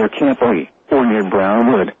located near Camp Lee, or near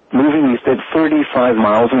Brownwood, moving east at 35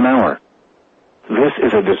 miles an hour. This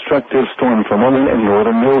is a destructive storm for Mullen and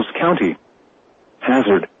northern Mills County.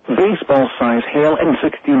 Hazard, baseball-size hail and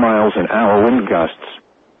 60 miles an hour wind gusts.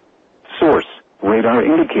 Source, radar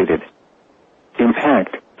indicated.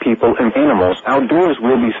 Impact, people and animals outdoors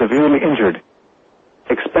will be severely injured.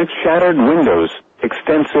 Expect shattered windows,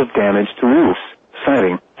 extensive damage to roofs,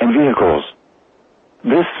 siding, and vehicles.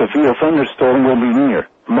 This severe thunderstorm will be near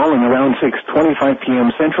Mullen around 6:25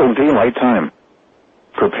 p.m. Central Daylight Time.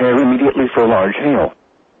 Prepare immediately for large hail.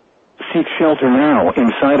 Seek shelter now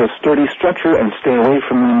inside a sturdy structure and stay away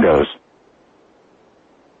from windows.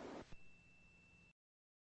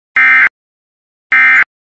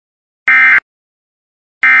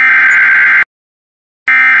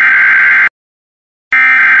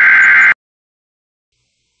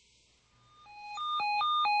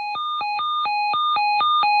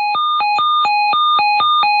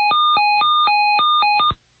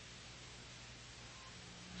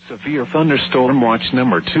 Severe thunderstorm watch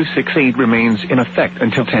number 268 remains in effect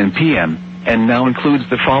until 10 p.m. and now includes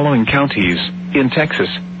the following counties in Texas: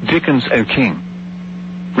 Dickens and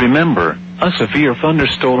King. Remember, a severe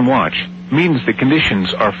thunderstorm watch means the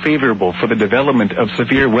conditions are favorable for the development of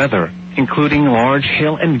severe weather, including large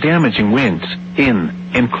hail and damaging winds in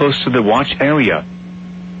and close to the watch area.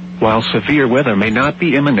 While severe weather may not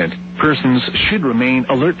be imminent, persons should remain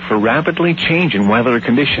alert for rapidly changing weather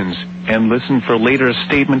conditions and listen for later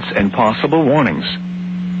statements and possible warnings.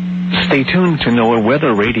 Stay tuned to NOAA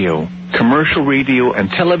Weather Radio, commercial radio and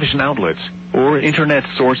television outlets, or internet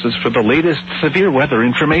sources for the latest severe weather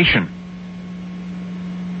information.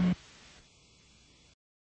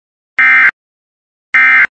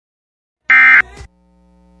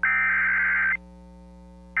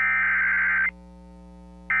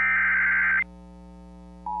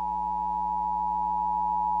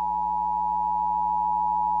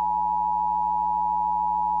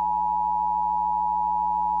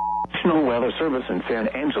 National Weather Service in San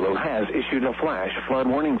Angelo has issued a flash flood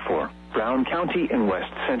warning for Brown County in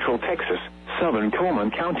west central Texas, southern Coleman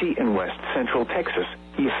County in west central Texas,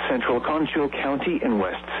 east central Concho County in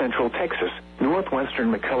west central Texas,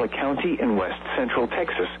 northwestern McCulloch County in west central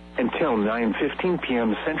Texas, until 9:15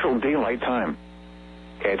 p.m. Central Daylight Time.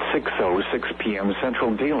 At 6:06 p.m.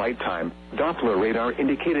 Central Daylight Time, Doppler radar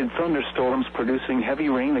indicated thunderstorms producing heavy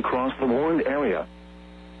rain across the warned area.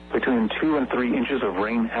 Between 2 and 3 inches of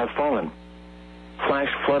rain have fallen. Flash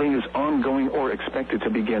flooding is ongoing or expected to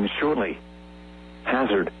begin shortly.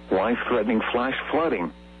 Hazard, life-threatening flash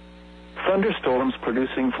flooding. Thunderstorms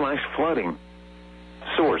producing flash flooding.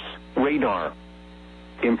 Source, radar.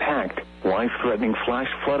 Impact, life-threatening flash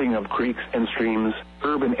flooding of creeks and streams,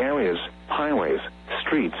 urban areas, highways,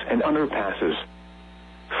 streets, and underpasses.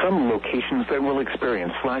 Some locations that will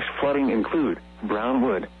experience flash flooding include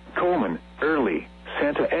Brownwood, Coleman, Early,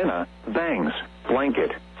 Santa Ana, Bangs,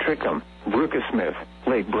 Blanket, Trickham, Brookesmith,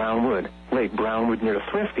 Lake Brownwood near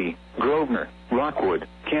Thrifty, Grosvenor, Rockwood,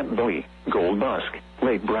 Camp Bowie, Gold Busk,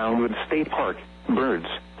 Lake Brownwood State Park, Birds,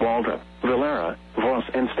 Waldrop, Valera, Voss,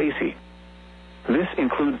 and Stacy. This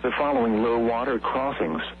includes the following low water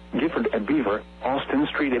crossings: Gifford at Beaver, Austin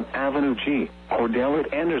Street at Avenue G, Cordell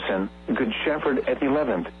at Anderson, Good Shepherd at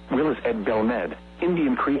 11th, Willis at Belmed,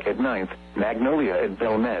 Indian Creek at 9th, Magnolia at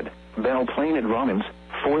Belmed, Belle Plaine at Rollins,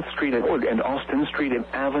 4th Street at Ord, and Austin Street at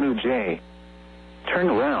Avenue J. Turn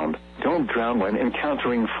around. Don't drown when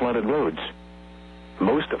encountering flooded roads.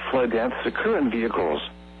 Most flood deaths occur in vehicles.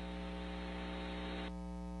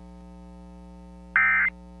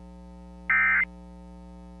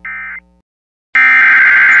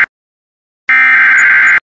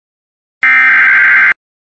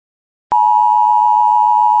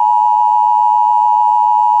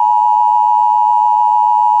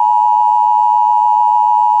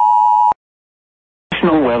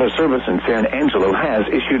 National Weather Service in San Angelo has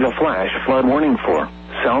issued a flash flood warning for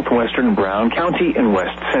southwestern Brown County in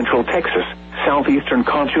west central Texas, southeastern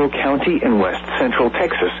Concho County in west central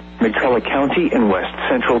Texas, McCulloch County in west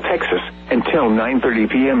central Texas, until 9:30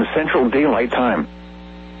 p.m. Central Daylight Time.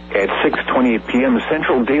 At 6:28 p.m.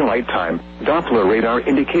 Central Daylight Time, Doppler radar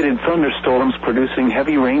indicated thunderstorms producing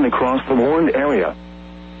heavy rain across the warned area.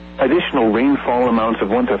 Additional rainfall amounts of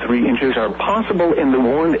 1 to 3 inches are possible in the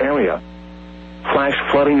warned area. Flash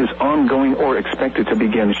flooding is ongoing or expected to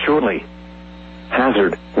begin shortly.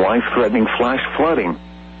 Hazard, life-threatening flash flooding.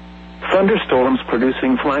 Thunderstorms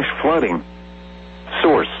producing flash flooding.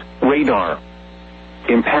 Source, radar.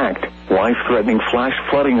 Impact, life-threatening flash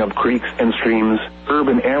flooding of creeks and streams,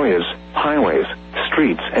 urban areas, highways,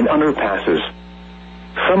 streets, and underpasses.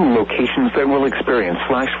 Some locations that will experience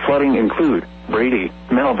flash flooding include Brady,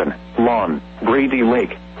 Melvin, Lawn, Brady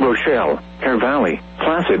Lake, Rochelle, Hare Valley,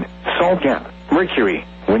 Placid, Salt Gap, Mercury,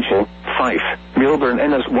 Winchell, Fife, Milburn,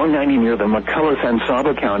 and S-190 near the McCulloch and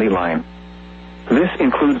Saba County line. This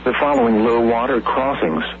includes the following low water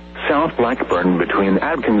crossings: South Blackburn between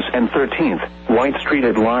Adkins and 13th, White Street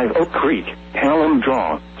at Live Oak Creek, Hallam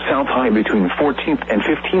Draw, South High between 14th and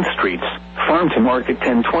 15th Streets, Farm to Market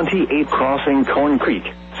 1028 crossing Cohen Creek,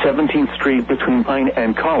 17th Street between Pine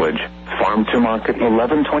and College, Farm to Market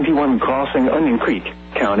 1121 crossing Onion Creek,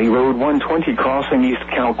 County Road 120 crossing East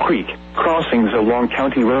Cow Creek, crossings along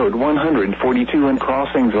County Road 142 and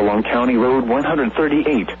crossings along County Road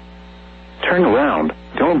 138. Turn around.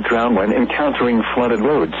 Don't drown when encountering flooded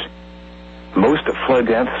roads. Most flood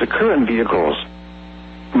deaths occur in vehicles.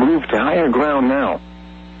 Move to higher ground now.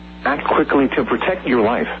 Act quickly to protect your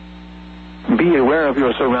life. Be aware of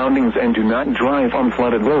your surroundings and do not drive on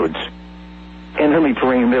flooded roads. In hilly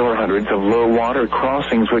terrain, there are hundreds of low water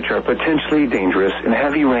crossings which are potentially dangerous in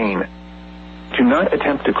heavy rain. Do not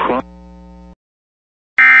attempt to cross.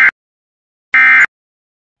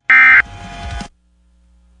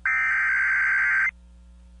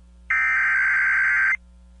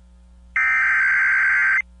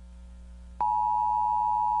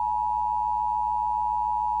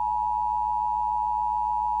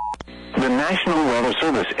 The National Weather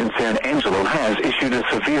Service in San Angelo has issued a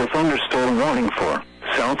severe thunderstorm warning for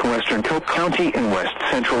southwestern Cook County in west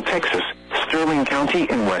central Texas, Sterling County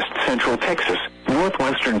in west central Texas,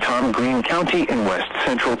 northwestern Tom Green County in west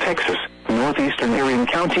central Texas, northeastern Erin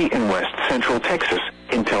County in west central Texas,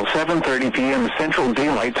 until 7:30 p.m. Central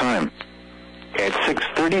Daylight Time. At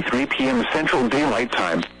 6:33 p.m. Central Daylight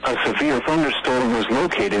Time, a severe thunderstorm was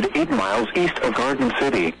located 8 miles east of Garden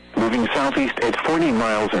City, moving southeast at 40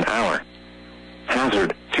 miles an hour.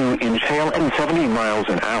 Hazard, 2-inch hail and 70 miles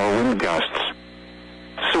an hour wind gusts.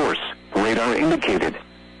 Source, radar indicated.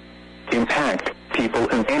 Impact, people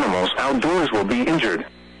and animals outdoors will be injured.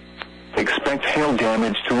 Expect hail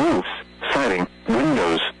damage to roofs, siding,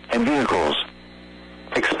 windows, and vehicles.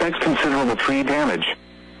 Expect considerable tree damage.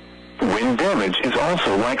 Wind damage is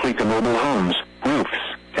also likely to mobile homes, roofs,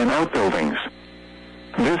 and outbuildings.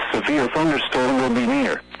 This severe thunderstorm will be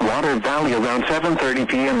near Water Valley around 7:30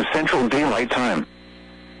 p.m. Central Daylight Time.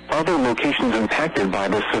 Other locations impacted by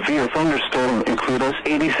the severe thunderstorm include US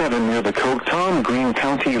 87 near the Coke-Tom-Greene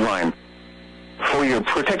County line. For your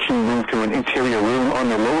protection, move to an interior room on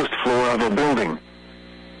the lowest floor of a building.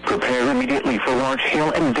 Prepare immediately for large hail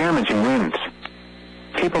and damaging winds.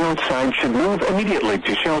 People outside should move immediately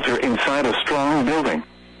to shelter inside a strong building.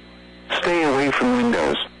 Stay away from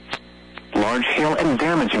windows. Large hail and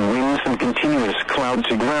damaging winds and continuous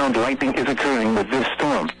cloud-to-ground lightning is occurring with this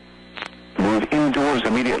storm. Move indoors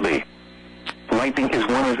immediately. Lightning is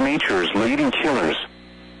one of nature's leading killers.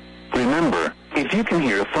 Remember, if you can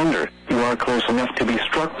hear thunder, you are close enough to be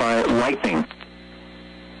struck by lightning.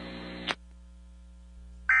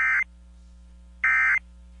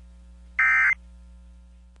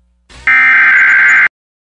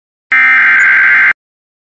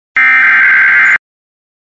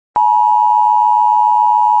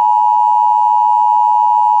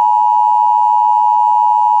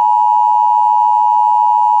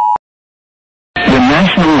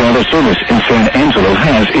 National Weather Service in San Angelo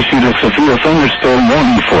has issued a severe thunderstorm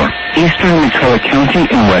warning for eastern McCulloch County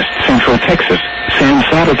in west central Texas, San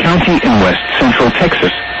Saba County in west central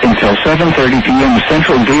Texas, until 7:30 p.m.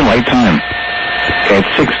 Central Daylight Time. At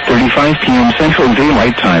 6:35 p.m. Central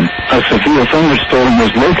Daylight Time, a severe thunderstorm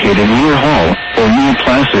was located near Hall, or near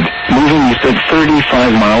Placid, moving east at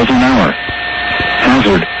 35 miles an hour.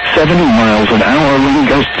 Hazard, 70 miles an hour wind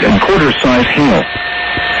gusts and quarter-size hail.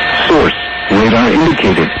 Source, radar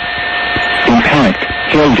indicated. Impact,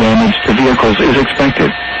 hail damage to vehicles is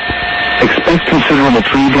expected. Expect considerable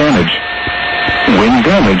tree damage. Wind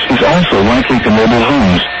damage is also likely to mobile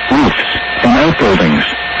homes, roofs, and outbuildings.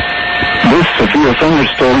 This severe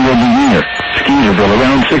thunderstorm will be near Skeeterville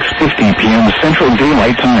around 6:50 p.m. Central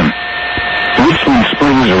Daylight Time. Richland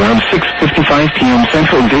Springs around 6:55 p.m.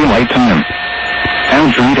 Central Daylight Time.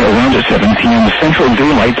 Algerita around 7 p.m. Central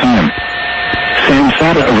Daylight Time. San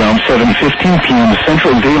Saba around 7:15 p.m.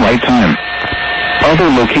 Central Daylight Time. Other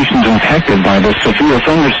locations impacted by the severe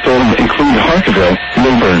thunderstorm include Harkeville,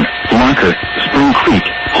 Lilburn, Locker, Spring Creek,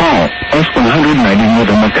 Hall, S-190 near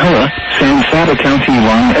the McCulloch, San Saba County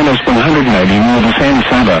line, and S-190 near the San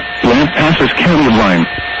Saba, Lampasas County line.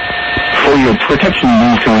 For your protection,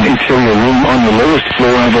 move to an interior room on the lowest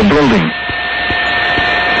floor of a building.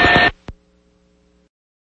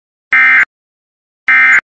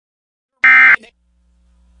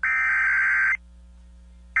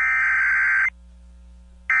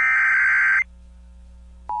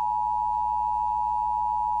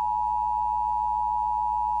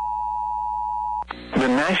 The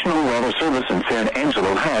National Weather Service in San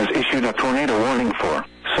Angelo has issued a tornado warning for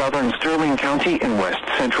southern Sterling County in west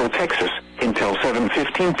central Texas until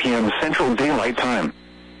 7:15 p.m. Central Daylight Time.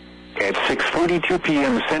 At 6:42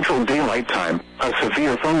 p.m. Central Daylight Time, a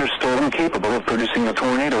severe thunderstorm capable of producing a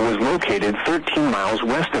tornado was located 13 miles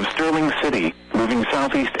west of Sterling City, moving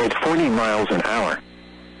southeast at 40 miles an hour.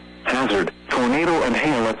 Hazard, tornado and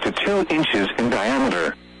hail up to 2 inches in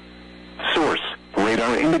diameter. Source,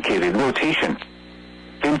 radar indicated rotation.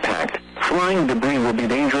 Impact, flying debris will be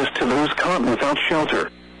dangerous to those caught without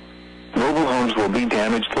shelter. Mobile homes will be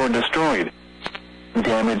damaged or destroyed.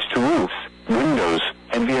 Damage to roofs, windows,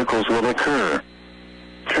 and vehicles will occur.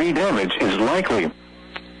 Tree damage is likely.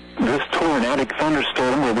 This tornadic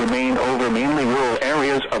thunderstorm will remain over mainly rural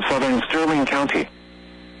areas of southern Sterling County.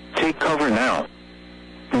 Take cover now.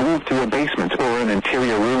 Move to a basement or an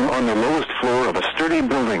interior room on the lowest floor of a sturdy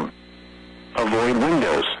building. Avoid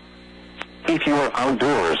windows. If you are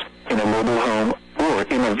outdoors, in a mobile home, or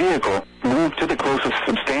in a vehicle, move to the closest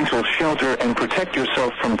substantial shelter and protect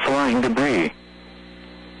yourself from flying debris.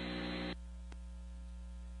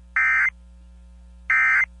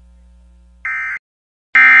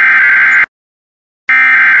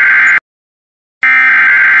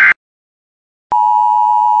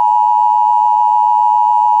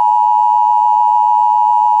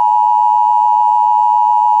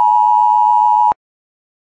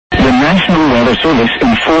 National Weather Service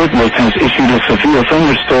in Fort Worth has issued a severe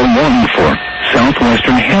thunderstorm warning for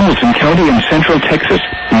southwestern Hamilton County in central Texas,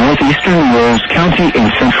 northeastern Rose County in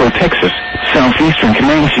central Texas, southeastern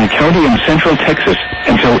Comanche County in central Texas,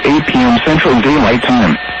 until 8 p.m. Central Daylight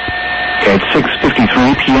Time. At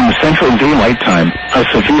 6:53 p.m. Central Daylight Time, a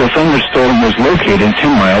severe thunderstorm was located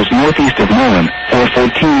 10 miles northeast of Mullen, or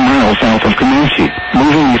 14 miles south of Comanche,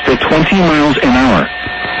 moving east at 20 miles an hour.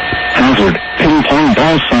 Hazard, pinpoint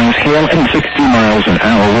ball-size hail and 60 miles an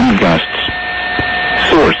hour wind gusts.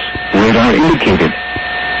 Source, radar indicated.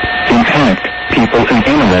 Impact, people and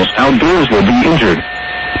animals outdoors will be injured.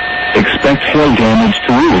 Expect hail damage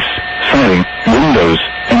to roofs, siding, windows,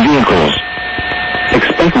 and vehicles.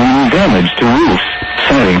 Expect wind damage to roofs,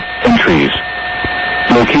 siding, and trees.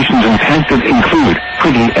 Locations impacted include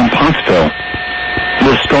Pretty and Pottsville.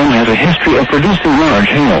 The storm has a history of producing large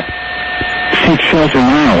hail. Seek shelter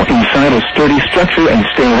now inside a sturdy structure and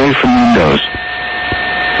stay away from windows.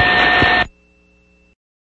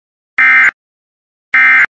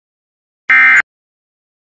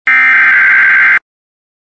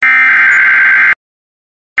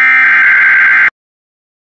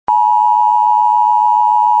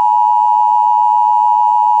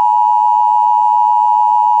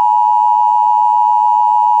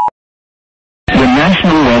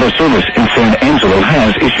 National Weather Service in San Angelo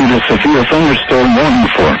has issued a severe thunderstorm warning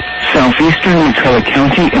for southeastern McCulloch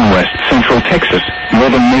County in west central Texas,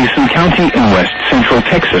 northern Mason County in west central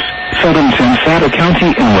Texas, southern Sansado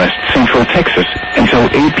County in west central Texas, until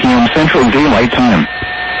 8 p.m. Central Daylight Time.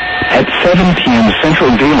 At 7 p.m.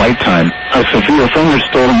 Central Daylight Time, a severe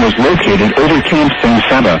thunderstorm was located over Camp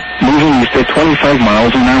Sansado, moving east at 25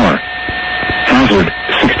 miles an hour. Hazard,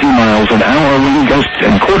 60 miles an hour wind gusts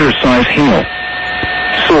and quarter-size hail.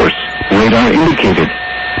 Source, radar indicated.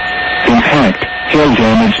 Impact, hail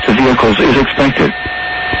damage to vehicles is expected.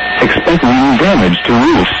 Expect wind damage to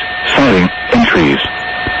roofs, siding, and trees.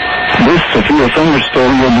 This severe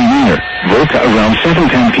thunderstorm will be near Boca around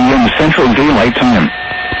 7:10 p.m. Central Daylight Time.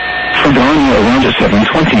 Fredonia around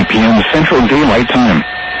 7:20 p.m. Central Daylight Time.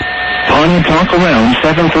 Pontotoc around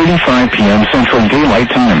 7:35 p.m. Central Daylight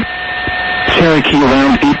Time. Cherokee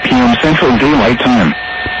around 8 p.m. Central Daylight Time.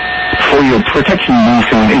 For your protection, move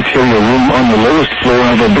to an interior room on the lowest floor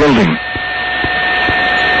of a building.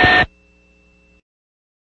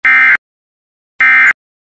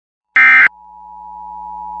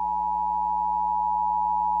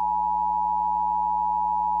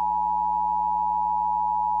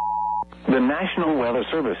 The National Weather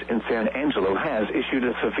Service in San Angelo has issued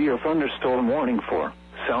a severe thunderstorm warning for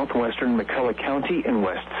southwestern McCulloch County in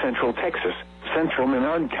west central Texas, central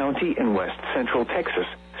Menard County in west central Texas,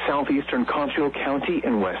 southeastern Concho County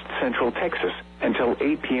in west central Texas, until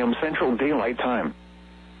 8 p.m. Central Daylight Time.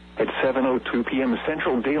 At 7:02 p.m.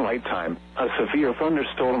 Central Daylight Time, a severe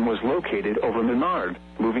thunderstorm was located over Menard,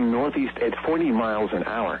 moving northeast at 40 miles an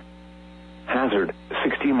hour. Hazard,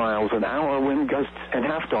 60 miles an hour wind gusts and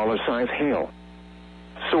half-dollar-size hail.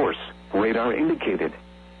 Source, radar indicated.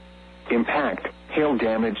 Impact, hail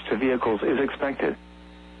damage to vehicles is expected.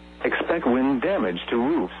 Expect wind damage to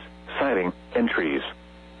roofs, siding, and trees.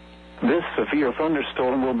 This severe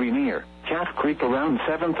thunderstorm will be near Calf Creek around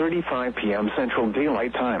 7:35 p.m. Central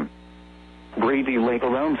Daylight Time. Brady Lake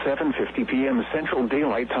around 7:50 p.m. Central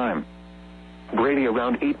Daylight Time. Brady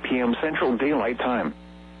around 8 p.m. Central Daylight Time.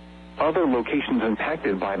 Other locations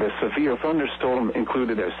impacted by this severe thunderstorm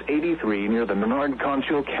included US 83 near the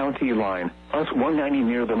Menard-Concho County line, US 190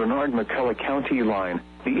 near the Menard-McCulloch County line,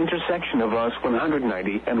 the intersection of US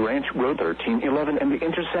 190 and Ranch Road 1311, and the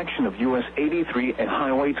intersection of US 83 and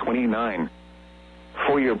Highway 29.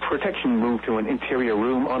 For your protection, move to an interior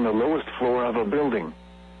room on the lowest floor of a building.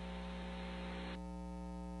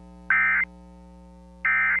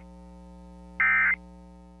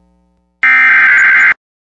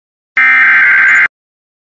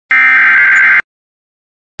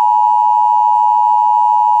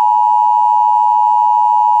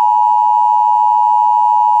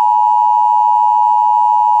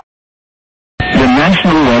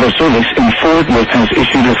 National Weather Service in Fort Worth has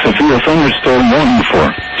issued a severe thunderstorm warning for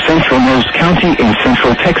central Mills County in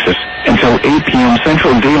central Texas until 8 p.m.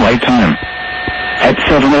 Central Daylight Time. At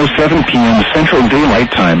 7:07 p.m. Central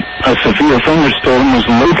Daylight Time, a severe thunderstorm was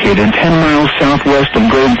located 10 miles southwest of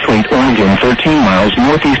Gold Plate, Oregon, 13 miles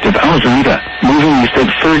northeast of Algerita, moving east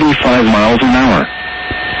at 35 miles an hour.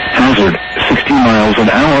 Hazard, 60 miles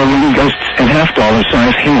an hour wind gusts and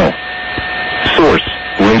half-dollar-size hail. Source,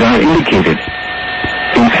 radar indicated.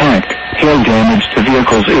 Impact, hail damage to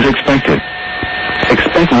vehicles is expected.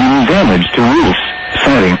 Expect wind damage to roofs,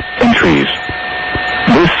 siding, and trees.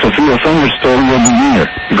 This severe thunderstorm will be near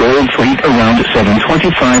Gold Fleet around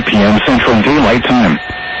 7:25 p.m. Central Daylight Time.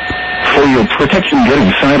 For your protection, get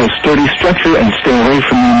inside a sturdy structure and stay away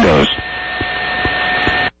from windows.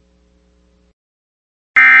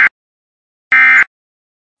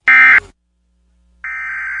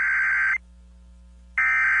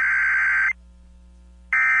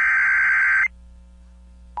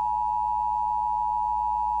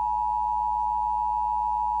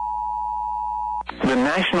 The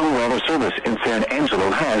National Weather Service in San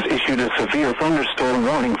Angelo has issued a severe thunderstorm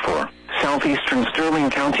warning for southeastern Sterling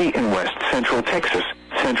County in west central Texas,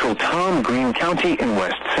 central Tom Green County in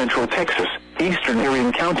west central Texas, eastern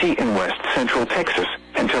Erin County in west central Texas,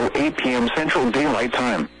 until 8 p.m. Central Daylight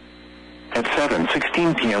Time. At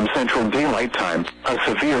 7:16 p.m. Central Daylight Time, a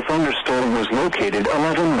severe thunderstorm was located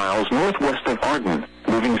 11 miles northwest of Arden,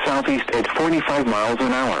 moving southeast at 45 miles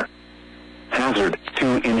an hour. Hazard,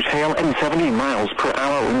 2-inch hail and 70 miles per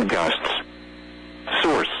hour wind gusts.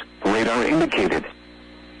 Source, radar indicated.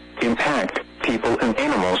 Impact, people and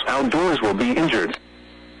animals outdoors will be injured.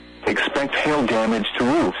 Expect hail damage to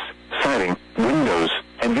roofs, siding, windows,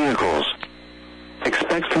 and vehicles.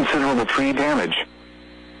 Expect considerable tree damage.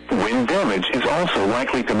 Wind damage is also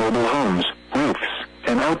likely to mobile homes, roofs,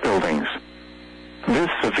 and outbuildings. This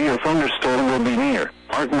severe thunderstorm will be near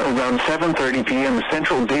Arden around 7:30 p.m.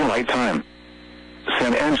 Central Daylight Time.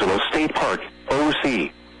 San Angelo State Park,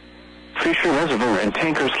 OC. Fisher Reservoir and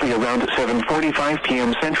Tankersley around 7:45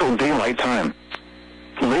 p.m. Central Daylight Time.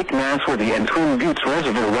 Lake Nassworthy and Twin Buttes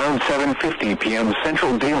Reservoir around 7:50 p.m.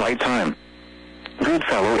 Central Daylight Time.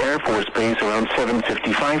 Goodfellow Air Force Base around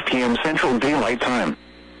 7:55 p.m. Central Daylight Time.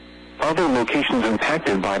 Other locations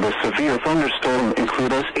impacted by the severe thunderstorm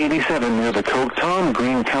include US 87 near the Koch Tom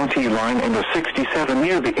Green County line and the 67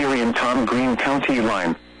 near the Erin Tom Green County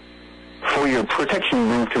line. For your protection,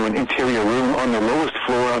 move to an interior room on the lowest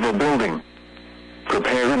floor of a building.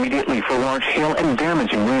 Prepare immediately for large hail and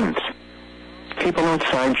damaging winds. People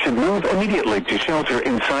outside should move immediately to shelter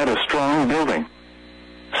inside a strong building.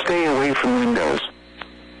 Stay away from windows.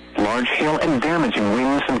 Large hail and damaging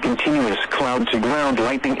winds and continuous cloud-to-ground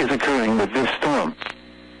lightning is occurring with this storm.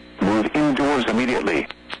 Move indoors immediately.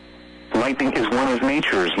 Lightning is one of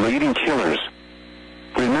nature's leading killers.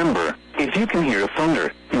 Remember, if you can hear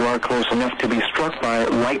thunder, you are close enough to be struck by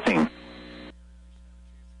lightning.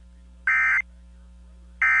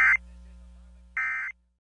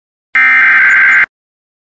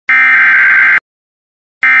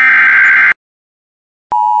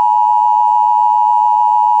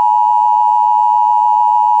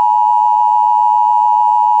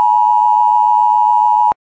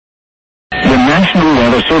 National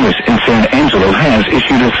Weather Service in San Angelo has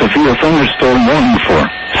issued a severe thunderstorm warning for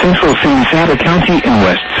central San Saba County in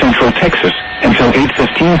west central Texas until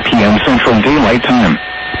 8:15 p.m. Central Daylight Time.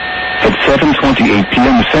 At 7:28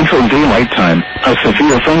 p.m. Central Daylight Time, a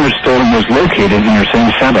severe thunderstorm was located near San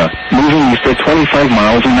Saba, moving east at 25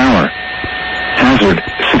 miles an hour. Hazard,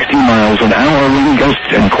 60 miles an hour wind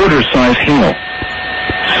gusts and quarter-size hail.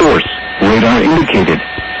 Source, radar indicated.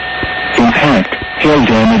 Impact, hail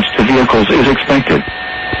damage to vehicles is expected.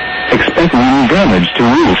 Expect wind damage to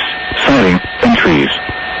roofs, siding, and trees.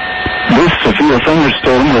 This severe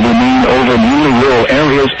thunderstorm will remain over mainly rural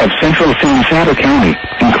areas of central San Saba County,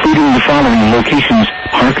 including the following locations: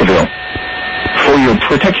 Harkaville. For your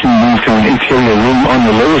protection, move to an interior room on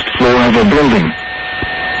the lowest floor of a building.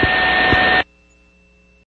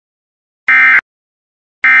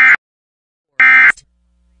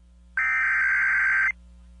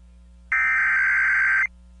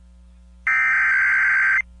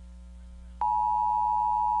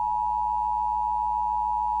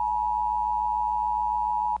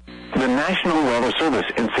 The National Weather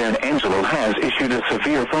Service in San Angelo has issued a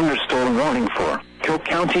severe thunderstorm warning for Koch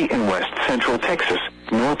County in west central Texas,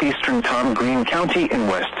 northeastern Tom Green County in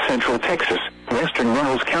west central Texas, western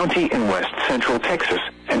Runnels County in west central Texas,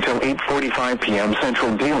 until 8:45 p.m.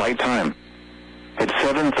 Central Daylight Time. At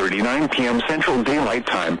 7:39 p.m. Central Daylight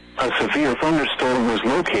Time, a severe thunderstorm was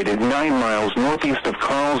located 9 miles northeast of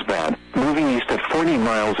Carlsbad, moving east at 40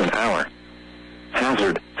 miles an hour.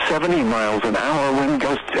 Hazard, 70 miles an hour wind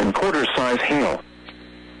gusts and quarter-size hail.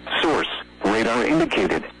 Source, radar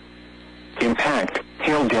indicated. Impact,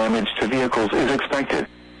 hail damage to vehicles is expected.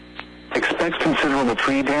 Expect considerable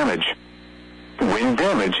tree damage. Wind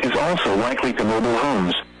damage is also likely to mobile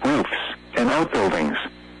homes, roofs, and outbuildings.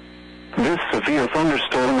 This severe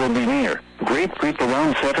thunderstorm will be near Grape Creek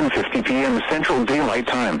around 7:50 p.m. Central Daylight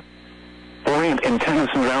Time. Orient and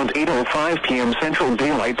Tennyson around 8:05 p.m. Central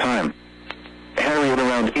Daylight Time. Harriet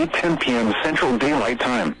around 8:10 p.m. Central Daylight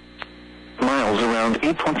Time. Miles around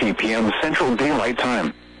 8:20 p.m. Central Daylight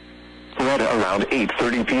Time. Loretta around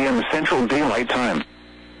 8:30 p.m. Central Daylight Time.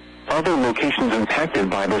 Other locations impacted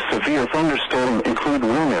by the severe thunderstorm include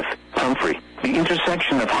Wilmeth, Humphrey, the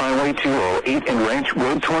intersection of Highway 208 and Ranch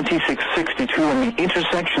Road 2662 and the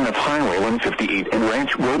intersection of Highway 158 and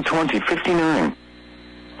Ranch Road 2059.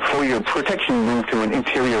 For your protection, move to an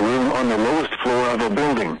interior room on the lowest floor of a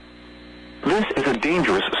building. This is a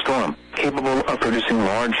dangerous storm, capable of producing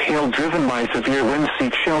large hail driven by severe winds.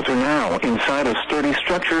 Seek shelter now inside a sturdy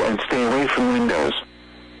structure and stay away from windows.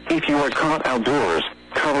 If you are caught outdoors,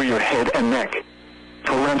 cover your head and neck.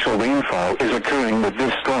 Torrential rainfall is occurring with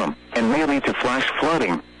this storm, and may lead to flash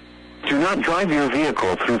flooding. Do not drive your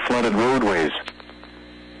vehicle through flooded roadways.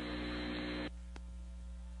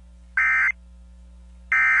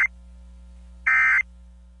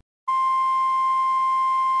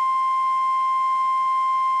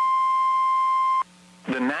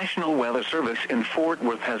 The National Weather Service in Fort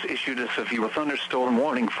Worth has issued a severe thunderstorm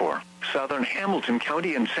warning for southern Hamilton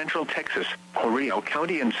County in central Texas, Corio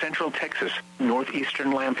County in central Texas,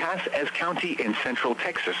 northeastern Lampasas County in central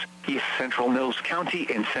Texas, east central Mills County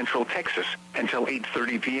in central Texas, until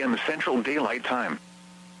 8:30 p.m. Central Daylight Time.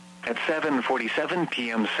 At 7:47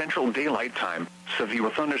 p.m. Central Daylight Time, severe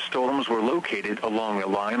thunderstorms were located along a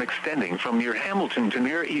line extending from near Hamilton to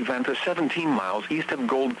near Evanta 17 miles east of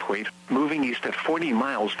Gold Point, moving east at 40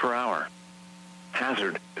 miles per hour.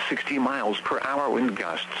 Hazard, 60 miles per hour wind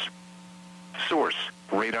gusts. Source,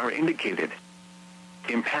 radar indicated.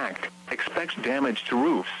 Impact, expects damage to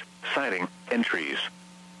roofs, siding, and trees.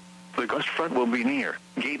 The gust front will be near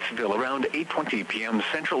Gatesville around 8:20 p.m.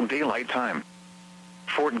 Central Daylight Time.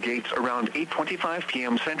 Fort Gates around 8:25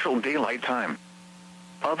 p.m. Central Daylight Time.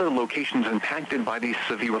 Other locations impacted by these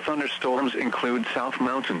severe thunderstorms include South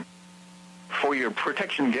Mountain. For your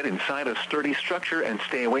protection, get inside a sturdy structure and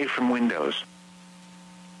stay away from windows.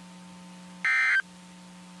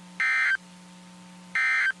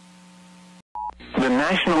 The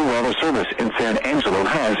National Weather Service in San Angelo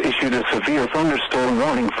has issued a severe thunderstorm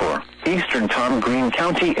warning for eastern Tom Green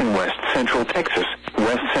County in west central Texas,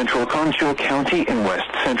 west central Concho County in west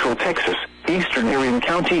central Texas, eastern Marion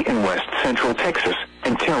County in west central Texas,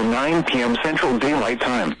 until 9 p.m. Central Daylight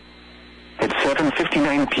Time. At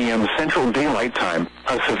 7:59 p.m. Central Daylight Time,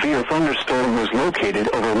 a severe thunderstorm was located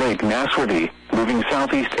over Lake Naswady, moving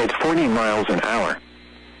southeast at 40 miles an hour.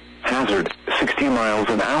 Hazard, 60 miles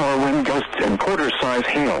an hour wind gusts and quarter-size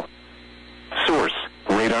hail. Source,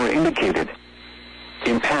 radar indicated.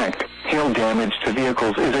 Impact, hail damage to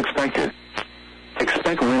vehicles is expected.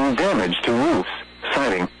 Expect wind damage to roofs,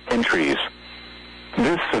 siding, and trees.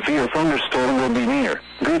 This severe thunderstorm will be near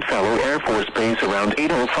Goodfellow Air Force Base around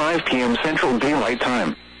 8:05 p.m. Central Daylight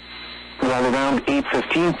Time, while around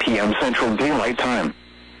 8:15 p.m. Central Daylight Time.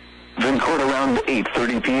 Vincourt around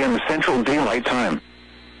 8:30 p.m. Central Daylight Time.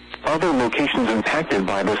 Other locations impacted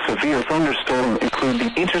by the severe thunderstorm include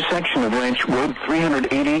the intersection of Ranch Road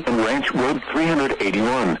 380 and Ranch Road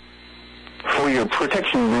 381. For your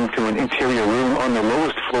protection, move to an interior room on the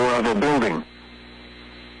lowest floor of a building.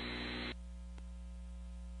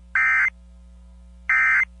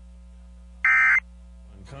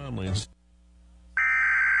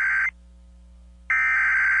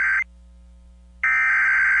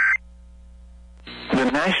 The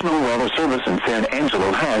National Weather Service in San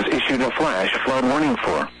Angelo has issued a flash flood warning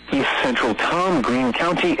for east central Tom Green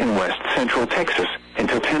County in west central Texas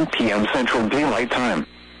until 10 p.m. Central Daylight Time.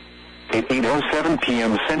 At 8:07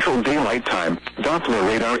 p.m. Central Daylight Time, Doppler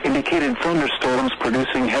radar indicated thunderstorms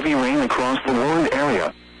producing heavy rain across the warned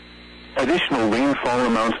area. Additional rainfall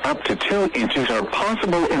amounts up to 2 inches are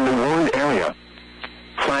possible in the warned area.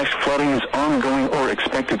 Flash flooding is ongoing or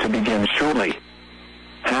expected to begin shortly.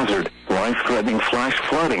 Hazard, life-threatening flash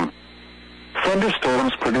flooding.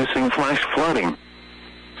 Thunderstorms producing flash flooding.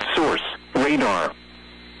 Source, radar.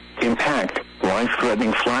 Impact,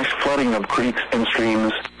 life-threatening flash flooding of creeks and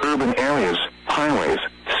streams, urban areas, highways,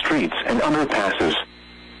 streets, and underpasses.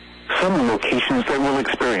 Some locations that will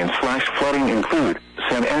experience flash flooding include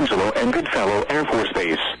San Angelo and Goodfellow Air Force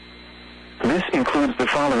Base. This includes the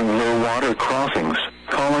following low water crossings: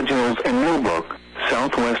 College Hills and Millbrook,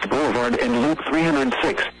 Southwest Boulevard and Loop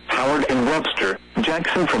 306, Howard and Webster,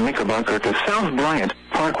 Jackson from Knickerbocker to South Bryant,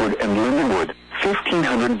 Parkwood and Lindenwood,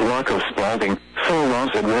 1500 block of Spalding,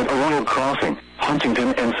 Sulross and Red Arroyo Crossing,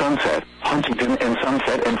 Huntington and Sunset,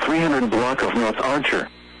 and 300 block of North Archer.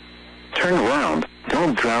 Turn around,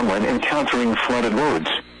 don't drown when encountering flooded roads.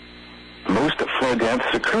 Most flood deaths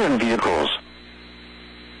occur in vehicles.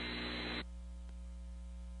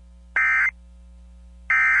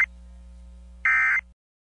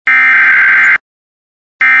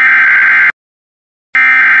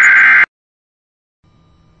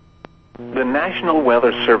 The National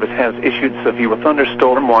Weather Service has issued severe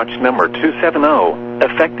thunderstorm watch number 270,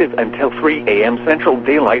 effective until 3 a.m. Central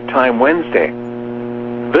Daylight Time Wednesday.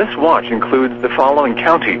 This watch includes the following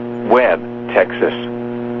county: Webb, Texas.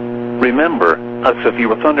 Remember, a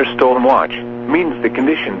severe thunderstorm watch means the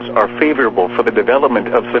conditions are favorable for the development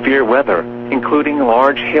of severe weather including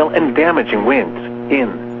large hail and damaging winds, in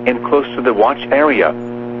and close to the watch area.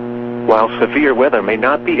 While severe weather may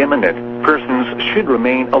not be imminent, persons should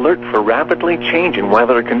remain alert for rapidly changing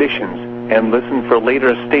weather conditions and listen for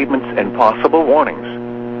later statements and possible warnings.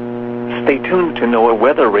 Stay tuned to NOAA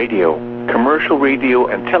Weather Radio, commercial radio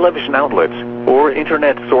and television outlets, or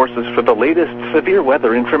internet sources for the latest severe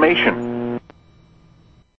weather information.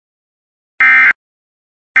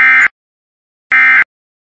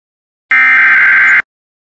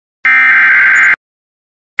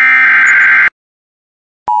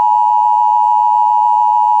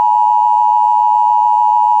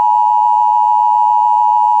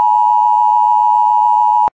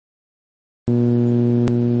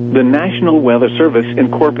 The National Weather Service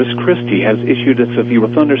in Corpus Christi has issued a severe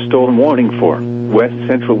thunderstorm warning for West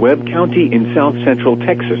Central Webb County in South Central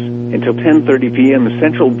Texas until 10:30 p.m.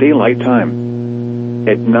 Central Daylight Time.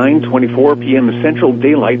 At 9:24 p.m. Central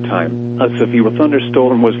Daylight Time, a severe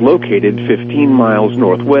thunderstorm was located 15 miles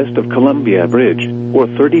northwest of Columbia Bridge, or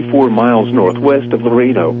 34 miles northwest of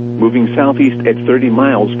Laredo, moving southeast at 30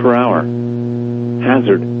 miles per hour.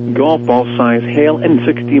 Hazard: golf ball size hail and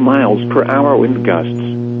 60 miles per hour wind gusts.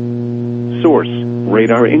 Source: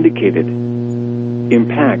 radar indicated.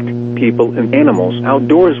 Impact: people and animals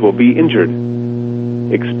outdoors will be injured.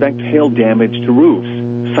 Expect hail damage to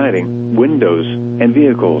roofs, siding, windows, and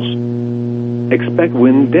vehicles. Expect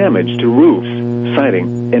wind damage to roofs,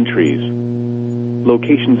 siding, and trees.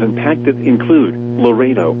 Locations impacted include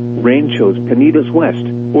Laredo, Ranchos Penitas West,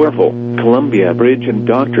 Orville, Columbia Bridge, and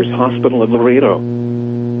Doctors Hospital of Laredo.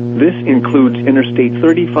 This includes Interstate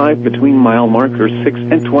 35 between mile markers 6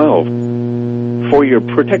 and 12. For your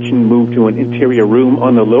protection, move to an interior room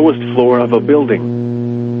on the lowest floor of a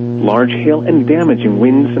building. Large hail and damaging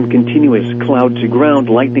winds and continuous cloud-to-ground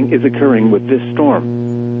lightning is occurring with this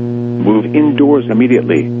storm. Move indoors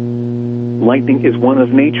immediately. Lightning is one of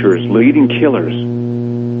nature's leading killers.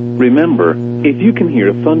 Remember, if you can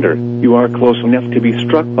hear thunder, you are close enough to be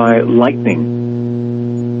struck by lightning.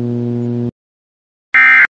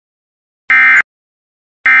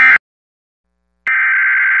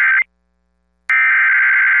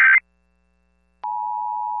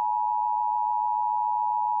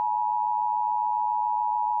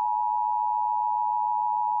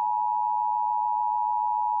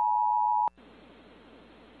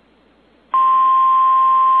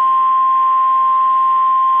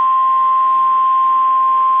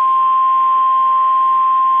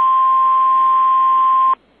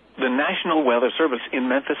 The National Weather Service in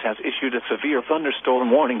Memphis has issued a severe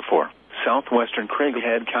thunderstorm warning for southwestern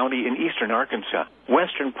Craighead County in eastern Arkansas,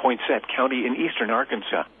 western Poinsett County in eastern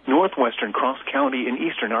Arkansas, northwestern Cross County in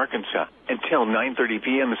eastern Arkansas, until 9:30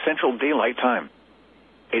 p.m. Central Daylight Time.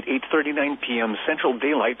 At 8:39 p.m. Central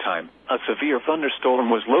Daylight Time, a severe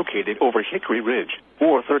thunderstorm was located over Hickory Ridge,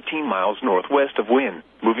 or 13 miles northwest of Wynn,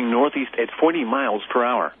 moving northeast at 40 miles per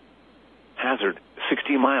hour. Hazard: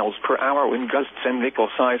 60 miles per hour wind gusts and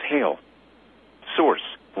nickel-size hail. Source: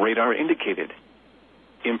 radar indicated.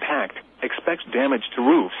 Impact: expects damage to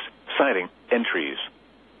roofs, siding, and trees.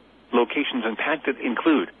 Locations impacted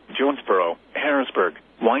include Jonesboro, Harrisburg,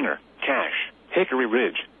 Weiner, Cache, Hickory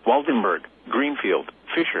Ridge, Waldenburg, Greenfield,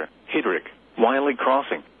 Fisher, Hidrick, Wiley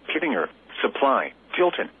Crossing, Kittinger, Supply,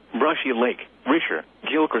 Tilton, Brushy Lake, Risher,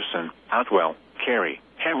 Gilkerson, Outwell, Cary,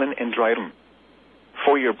 Hamlin, and Dryden.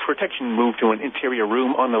 For your protection, move to an interior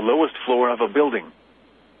room on the lowest floor of a building.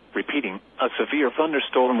 Repeating, a severe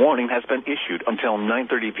thunderstorm warning has been issued until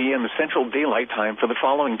 9:30 p.m. Central Daylight Time for the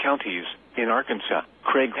following counties in Arkansas: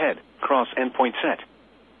 Craighead, Cross, and Poinsett.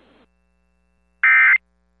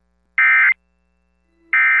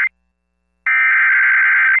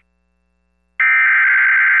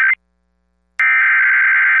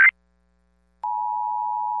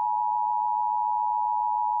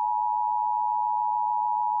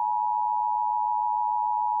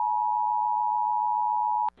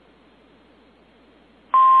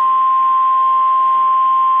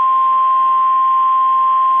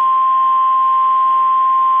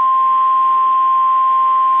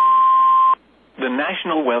 The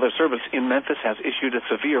National Weather Service in Memphis has issued a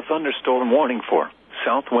severe thunderstorm warning for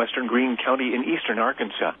southwestern Greene County in eastern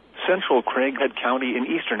Arkansas, central Craighead County in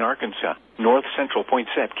eastern Arkansas, north central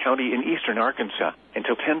Poinsett County in eastern Arkansas,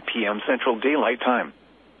 until 10 p.m. Central Daylight Time.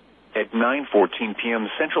 At 9:14 p.m.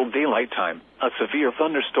 Central Daylight Time, a severe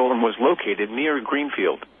thunderstorm was located near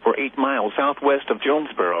Greenfield, or 8 miles southwest of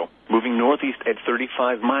Jonesboro, moving northeast at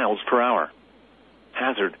 35 miles per hour.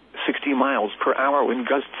 Hazard: 60 miles per hour wind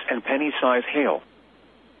gusts and penny-size hail.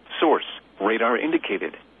 Source: radar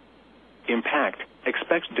indicated. Impact: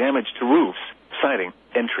 expects damage to roofs, siding,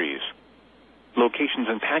 and trees. Locations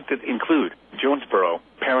impacted include Jonesboro,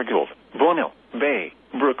 Paragould, Buono Bay,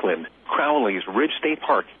 Brooklyn, Crowley's Ridge State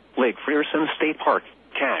Park, Lake Frierson State Park,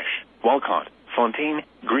 Cache, Walcott, Fontaine,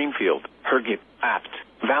 Greenfield, Herget, Apt,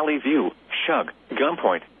 Valley View, Shug,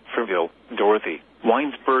 Gunpoint, Fairville, Dorothy,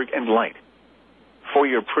 Winesburg, and Light. For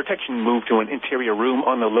your protection, move to an interior room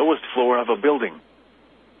on the lowest floor of a building.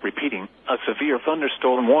 Repeating, a severe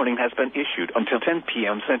thunderstorm warning has been issued until 10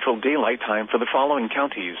 p.m. Central Daylight Time for the following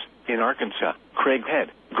counties: in Arkansas, Craighead,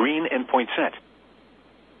 Greene, and Poinsett.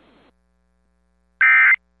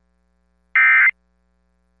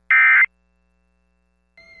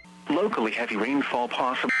 Locally heavy rainfall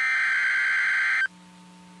possible.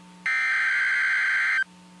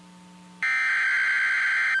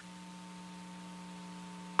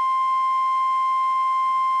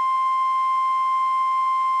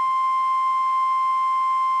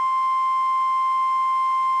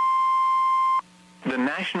 The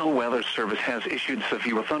National Weather Service has issued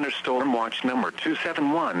Severe Thunderstorm Watch number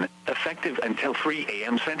 271, effective until 3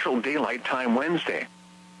 a.m. Central Daylight Time Wednesday.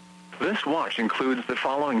 This watch includes the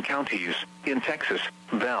following counties: in Texas: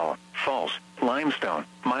 Bell, Falls, Limestone,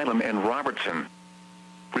 Milam, and Robertson.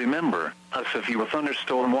 Remember, a severe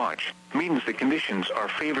thunderstorm watch means the conditions are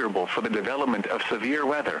favorable for the development of severe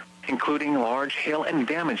weather, including large hail and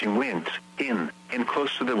damaging winds, in and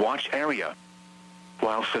close to the watch area.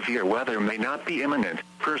 While severe weather may not be imminent,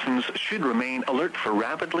 persons should remain alert for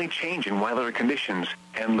rapidly changing weather conditions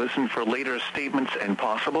and listen for later statements and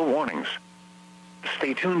possible warnings.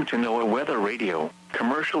 Stay tuned to NOAA Weather Radio,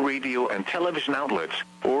 commercial radio and television outlets,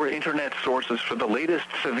 or internet sources for the latest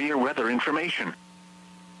severe weather information.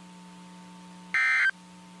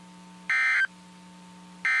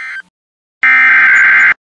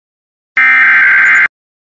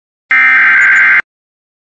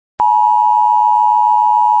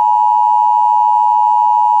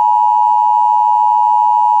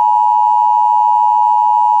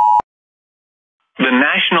 The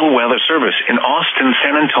National Weather Service in Austin,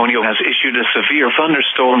 San Antonio has issued a severe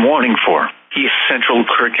thunderstorm warning for East Central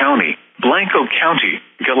Kerr County, Blanco County,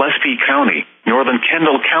 Gillespie County, Northern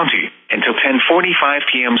Kendall County, until 10:45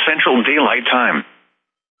 p.m. Central Daylight Time.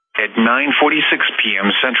 At 9:46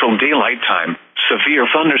 p.m. Central Daylight Time, severe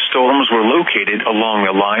thunderstorms were located along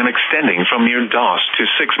a line extending from near Doss to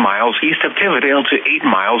 6 miles east of Tivadale to 8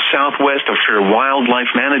 miles southwest of Fair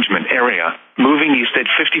Wildlife Management Area, moving east at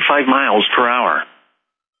 55 miles per hour.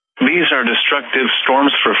 These are destructive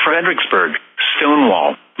storms for Fredericksburg,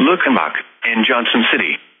 Stonewall, Luckenbach, and Johnson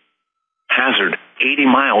City. Hazard: 80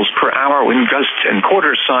 miles per hour wind gusts and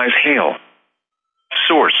quarter-size hail.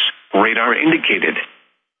 Source: radar indicated.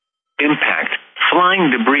 Impact: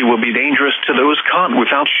 flying debris will be dangerous to those caught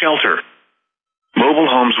without shelter. Mobile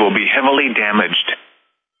homes will be heavily damaged.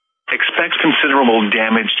 Expect considerable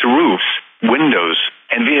damage to roofs, windows,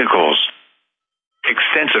 and vehicles.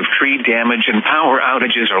 Extensive tree damage and power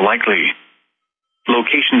outages are likely.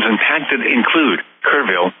 Locations impacted include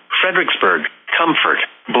Kerrville, Fredericksburg, Comfort,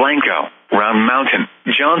 Blanco, Round Mountain,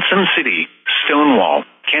 Johnson City, Stonewall,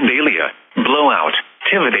 Candelia, Blowout,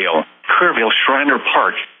 Tivadale, Kerrville Shriner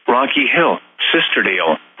Park, Rocky Hill,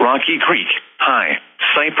 Sisterdale, Rocky Creek, High,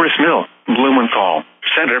 Cypress Mill, Blumenthal,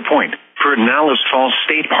 Center Point, Pedernales Falls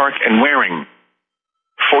State Park, and Waring.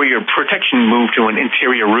 For your protection, move to an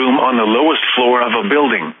interior room on the lowest floor of a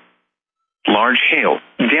building. Large hail,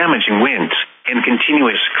 damaging winds, and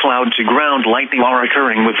continuous cloud-to-ground lightning are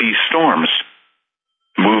occurring with these storms.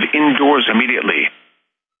 Move indoors immediately.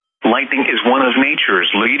 Lightning is one of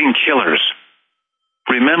nature's leading killers.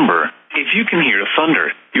 Remember, if you can hear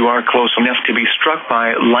thunder, you are close enough to be struck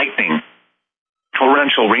by lightning.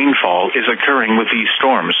 Torrential rainfall is occurring with these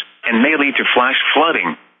storms and may lead to flash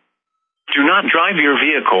flooding. Do not drive your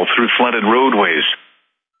vehicle through flooded roadways.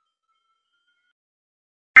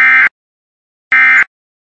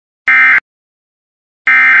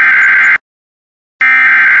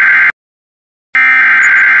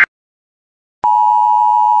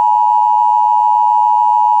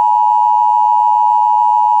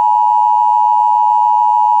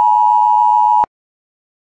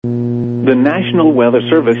 The National Weather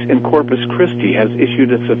Service in Corpus Christi has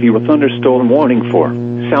issued a severe thunderstorm warning for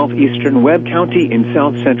southeastern Webb County in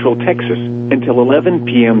south central Texas until 11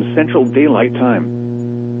 p.m. Central Daylight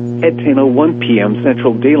Time. At 10:01 p.m.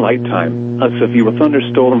 Central Daylight Time, a severe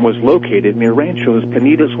thunderstorm was located near Ranchos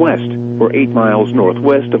Panitas West, or 8 miles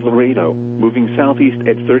northwest of Laredo, moving southeast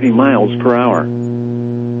at 30 miles per hour.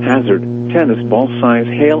 Hazard: tennis ball-size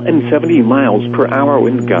hail and 70 miles per hour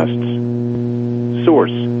wind gusts.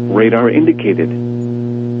 Source: radar indicated.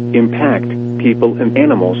 Impact: people and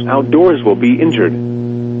animals outdoors will be injured.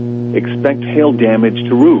 Expect hail damage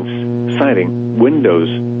to roofs, siding, windows,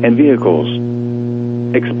 and vehicles.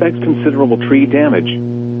 Expect considerable tree damage.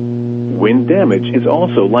 Wind damage is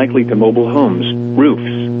also likely to mobile homes,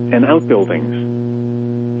 roofs, and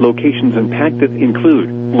outbuildings. Locations impacted include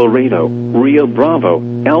Laredo, Rio Bravo,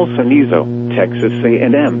 El Cenizo, Texas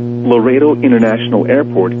A&M, Laredo International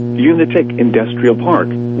Airport, Unitic Industrial Park,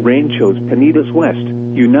 Ranchos Penitas West,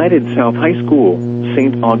 United South High School,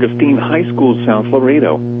 St. Augustine High School South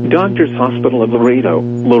Laredo, Doctors Hospital of Laredo,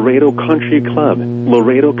 Laredo Country Club,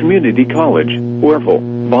 Laredo Community College, Orville,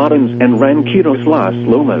 Bottoms and Ranquitos Las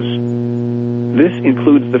Lomas. This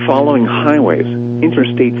includes the following highways: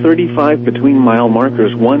 Interstate 35 between mile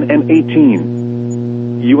markers 1 and 18.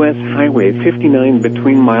 U.S. Highway 59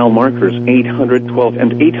 between mile markers 812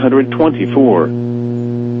 and 824.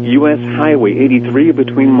 U.S. Highway 83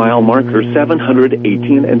 between mile markers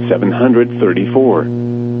 718 and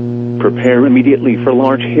 734. Prepare immediately for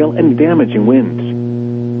large hail and damaging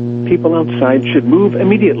winds. People outside should move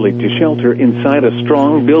immediately to shelter inside a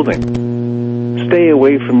strong building. Stay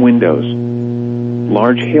away from windows.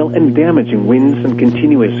 Large hail and damaging winds and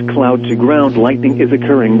continuous cloud-to-ground lightning is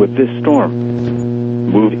occurring with this storm.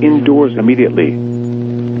 Move indoors immediately.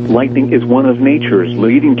 Lightning is one of nature's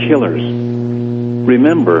leading killers.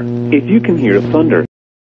 Remember, if you can hear thunder,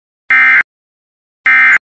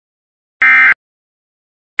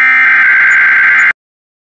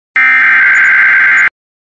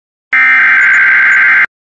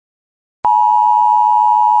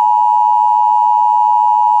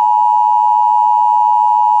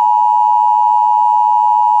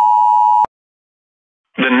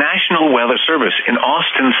 The National Weather Service in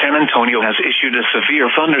Austin, San Antonio has issued a severe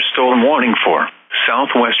thunderstorm warning for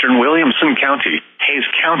southwestern Williamson County, Hayes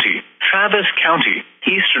County, Travis County,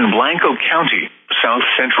 eastern Blanco County, south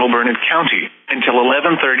central Burnett County, until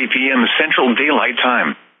 11:30 p.m. Central Daylight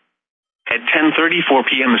Time. At 10:34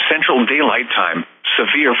 p.m. Central Daylight Time,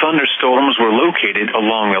 severe thunderstorms were located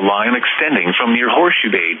along a line extending from near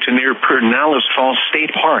Horseshoe Bay to near Pedernales Falls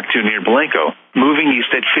State Park to near Blanco, moving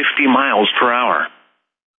east at 50 miles per hour.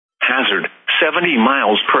 Hazard, 70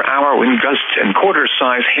 miles per hour wind gusts and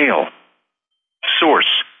quarter-size hail. Source,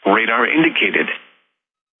 radar indicated.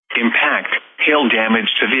 Impact, hail damage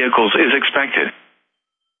to vehicles is expected.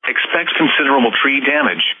 Expect considerable tree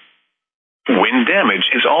damage. Wind damage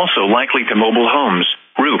is also likely to mobile homes,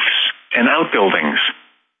 roofs, and outbuildings.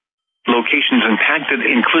 Locations impacted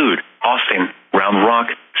include Austin, Round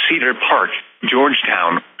Rock, Cedar Park,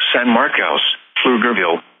 Georgetown, San Marcos,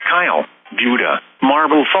 Pflugerville, Kyle, Buda,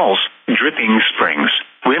 Marble Falls, Dripping Springs,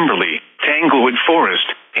 Wimberley, Tanglewood Forest,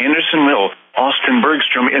 Andersonville, Austin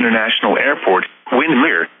Bergstrom International Airport,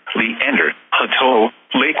 Windermere, Leander, Hutto,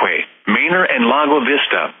 Lakeway, Manor, and Lago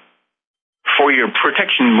Vista. For your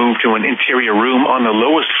protection, move to an interior room on the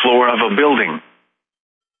lowest floor of a building.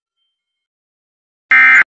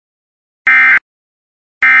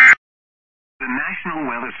 The National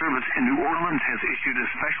Weather Service in New Orleans has issued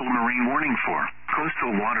a special marine warning for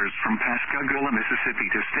coastal waters from Pascagoula, Mississippi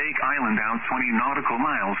to Stake Island out 20 nautical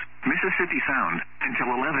miles, Mississippi Sound,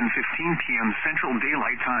 until 11:15 p.m. Central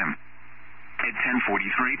Daylight Time. At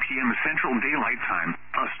 10:43 p.m. Central Daylight Time,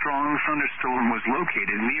 a strong thunderstorm was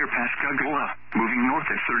located near Pascagoula, moving north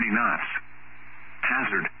at 30 knots.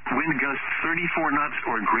 Hazard, wind gusts 34 knots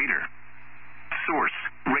or greater. Source,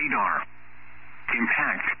 radar.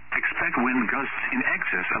 Impact, expect wind gusts in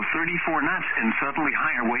excess of 34 knots and suddenly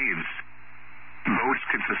higher waves. Boats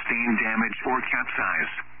could sustain damage or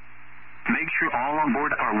capsize. Make sure all on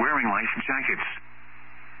board are wearing life jackets.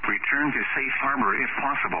 Return to safe harbor if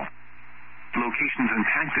possible. Locations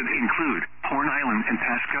impacted include Horn Island and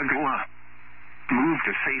Pascagoula. Move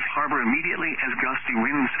to safe harbor immediately as gusty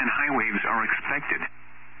winds and high waves are expected.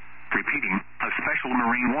 Repeating, a special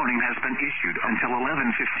marine warning has been issued until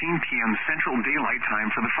 11:15 p.m. Central Daylight Time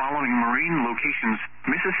for the following marine locations: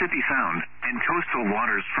 Mississippi Sound, and coastal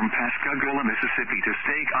waters from Pascagoula, Mississippi to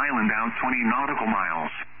Stake Island out 20 nautical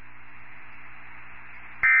miles.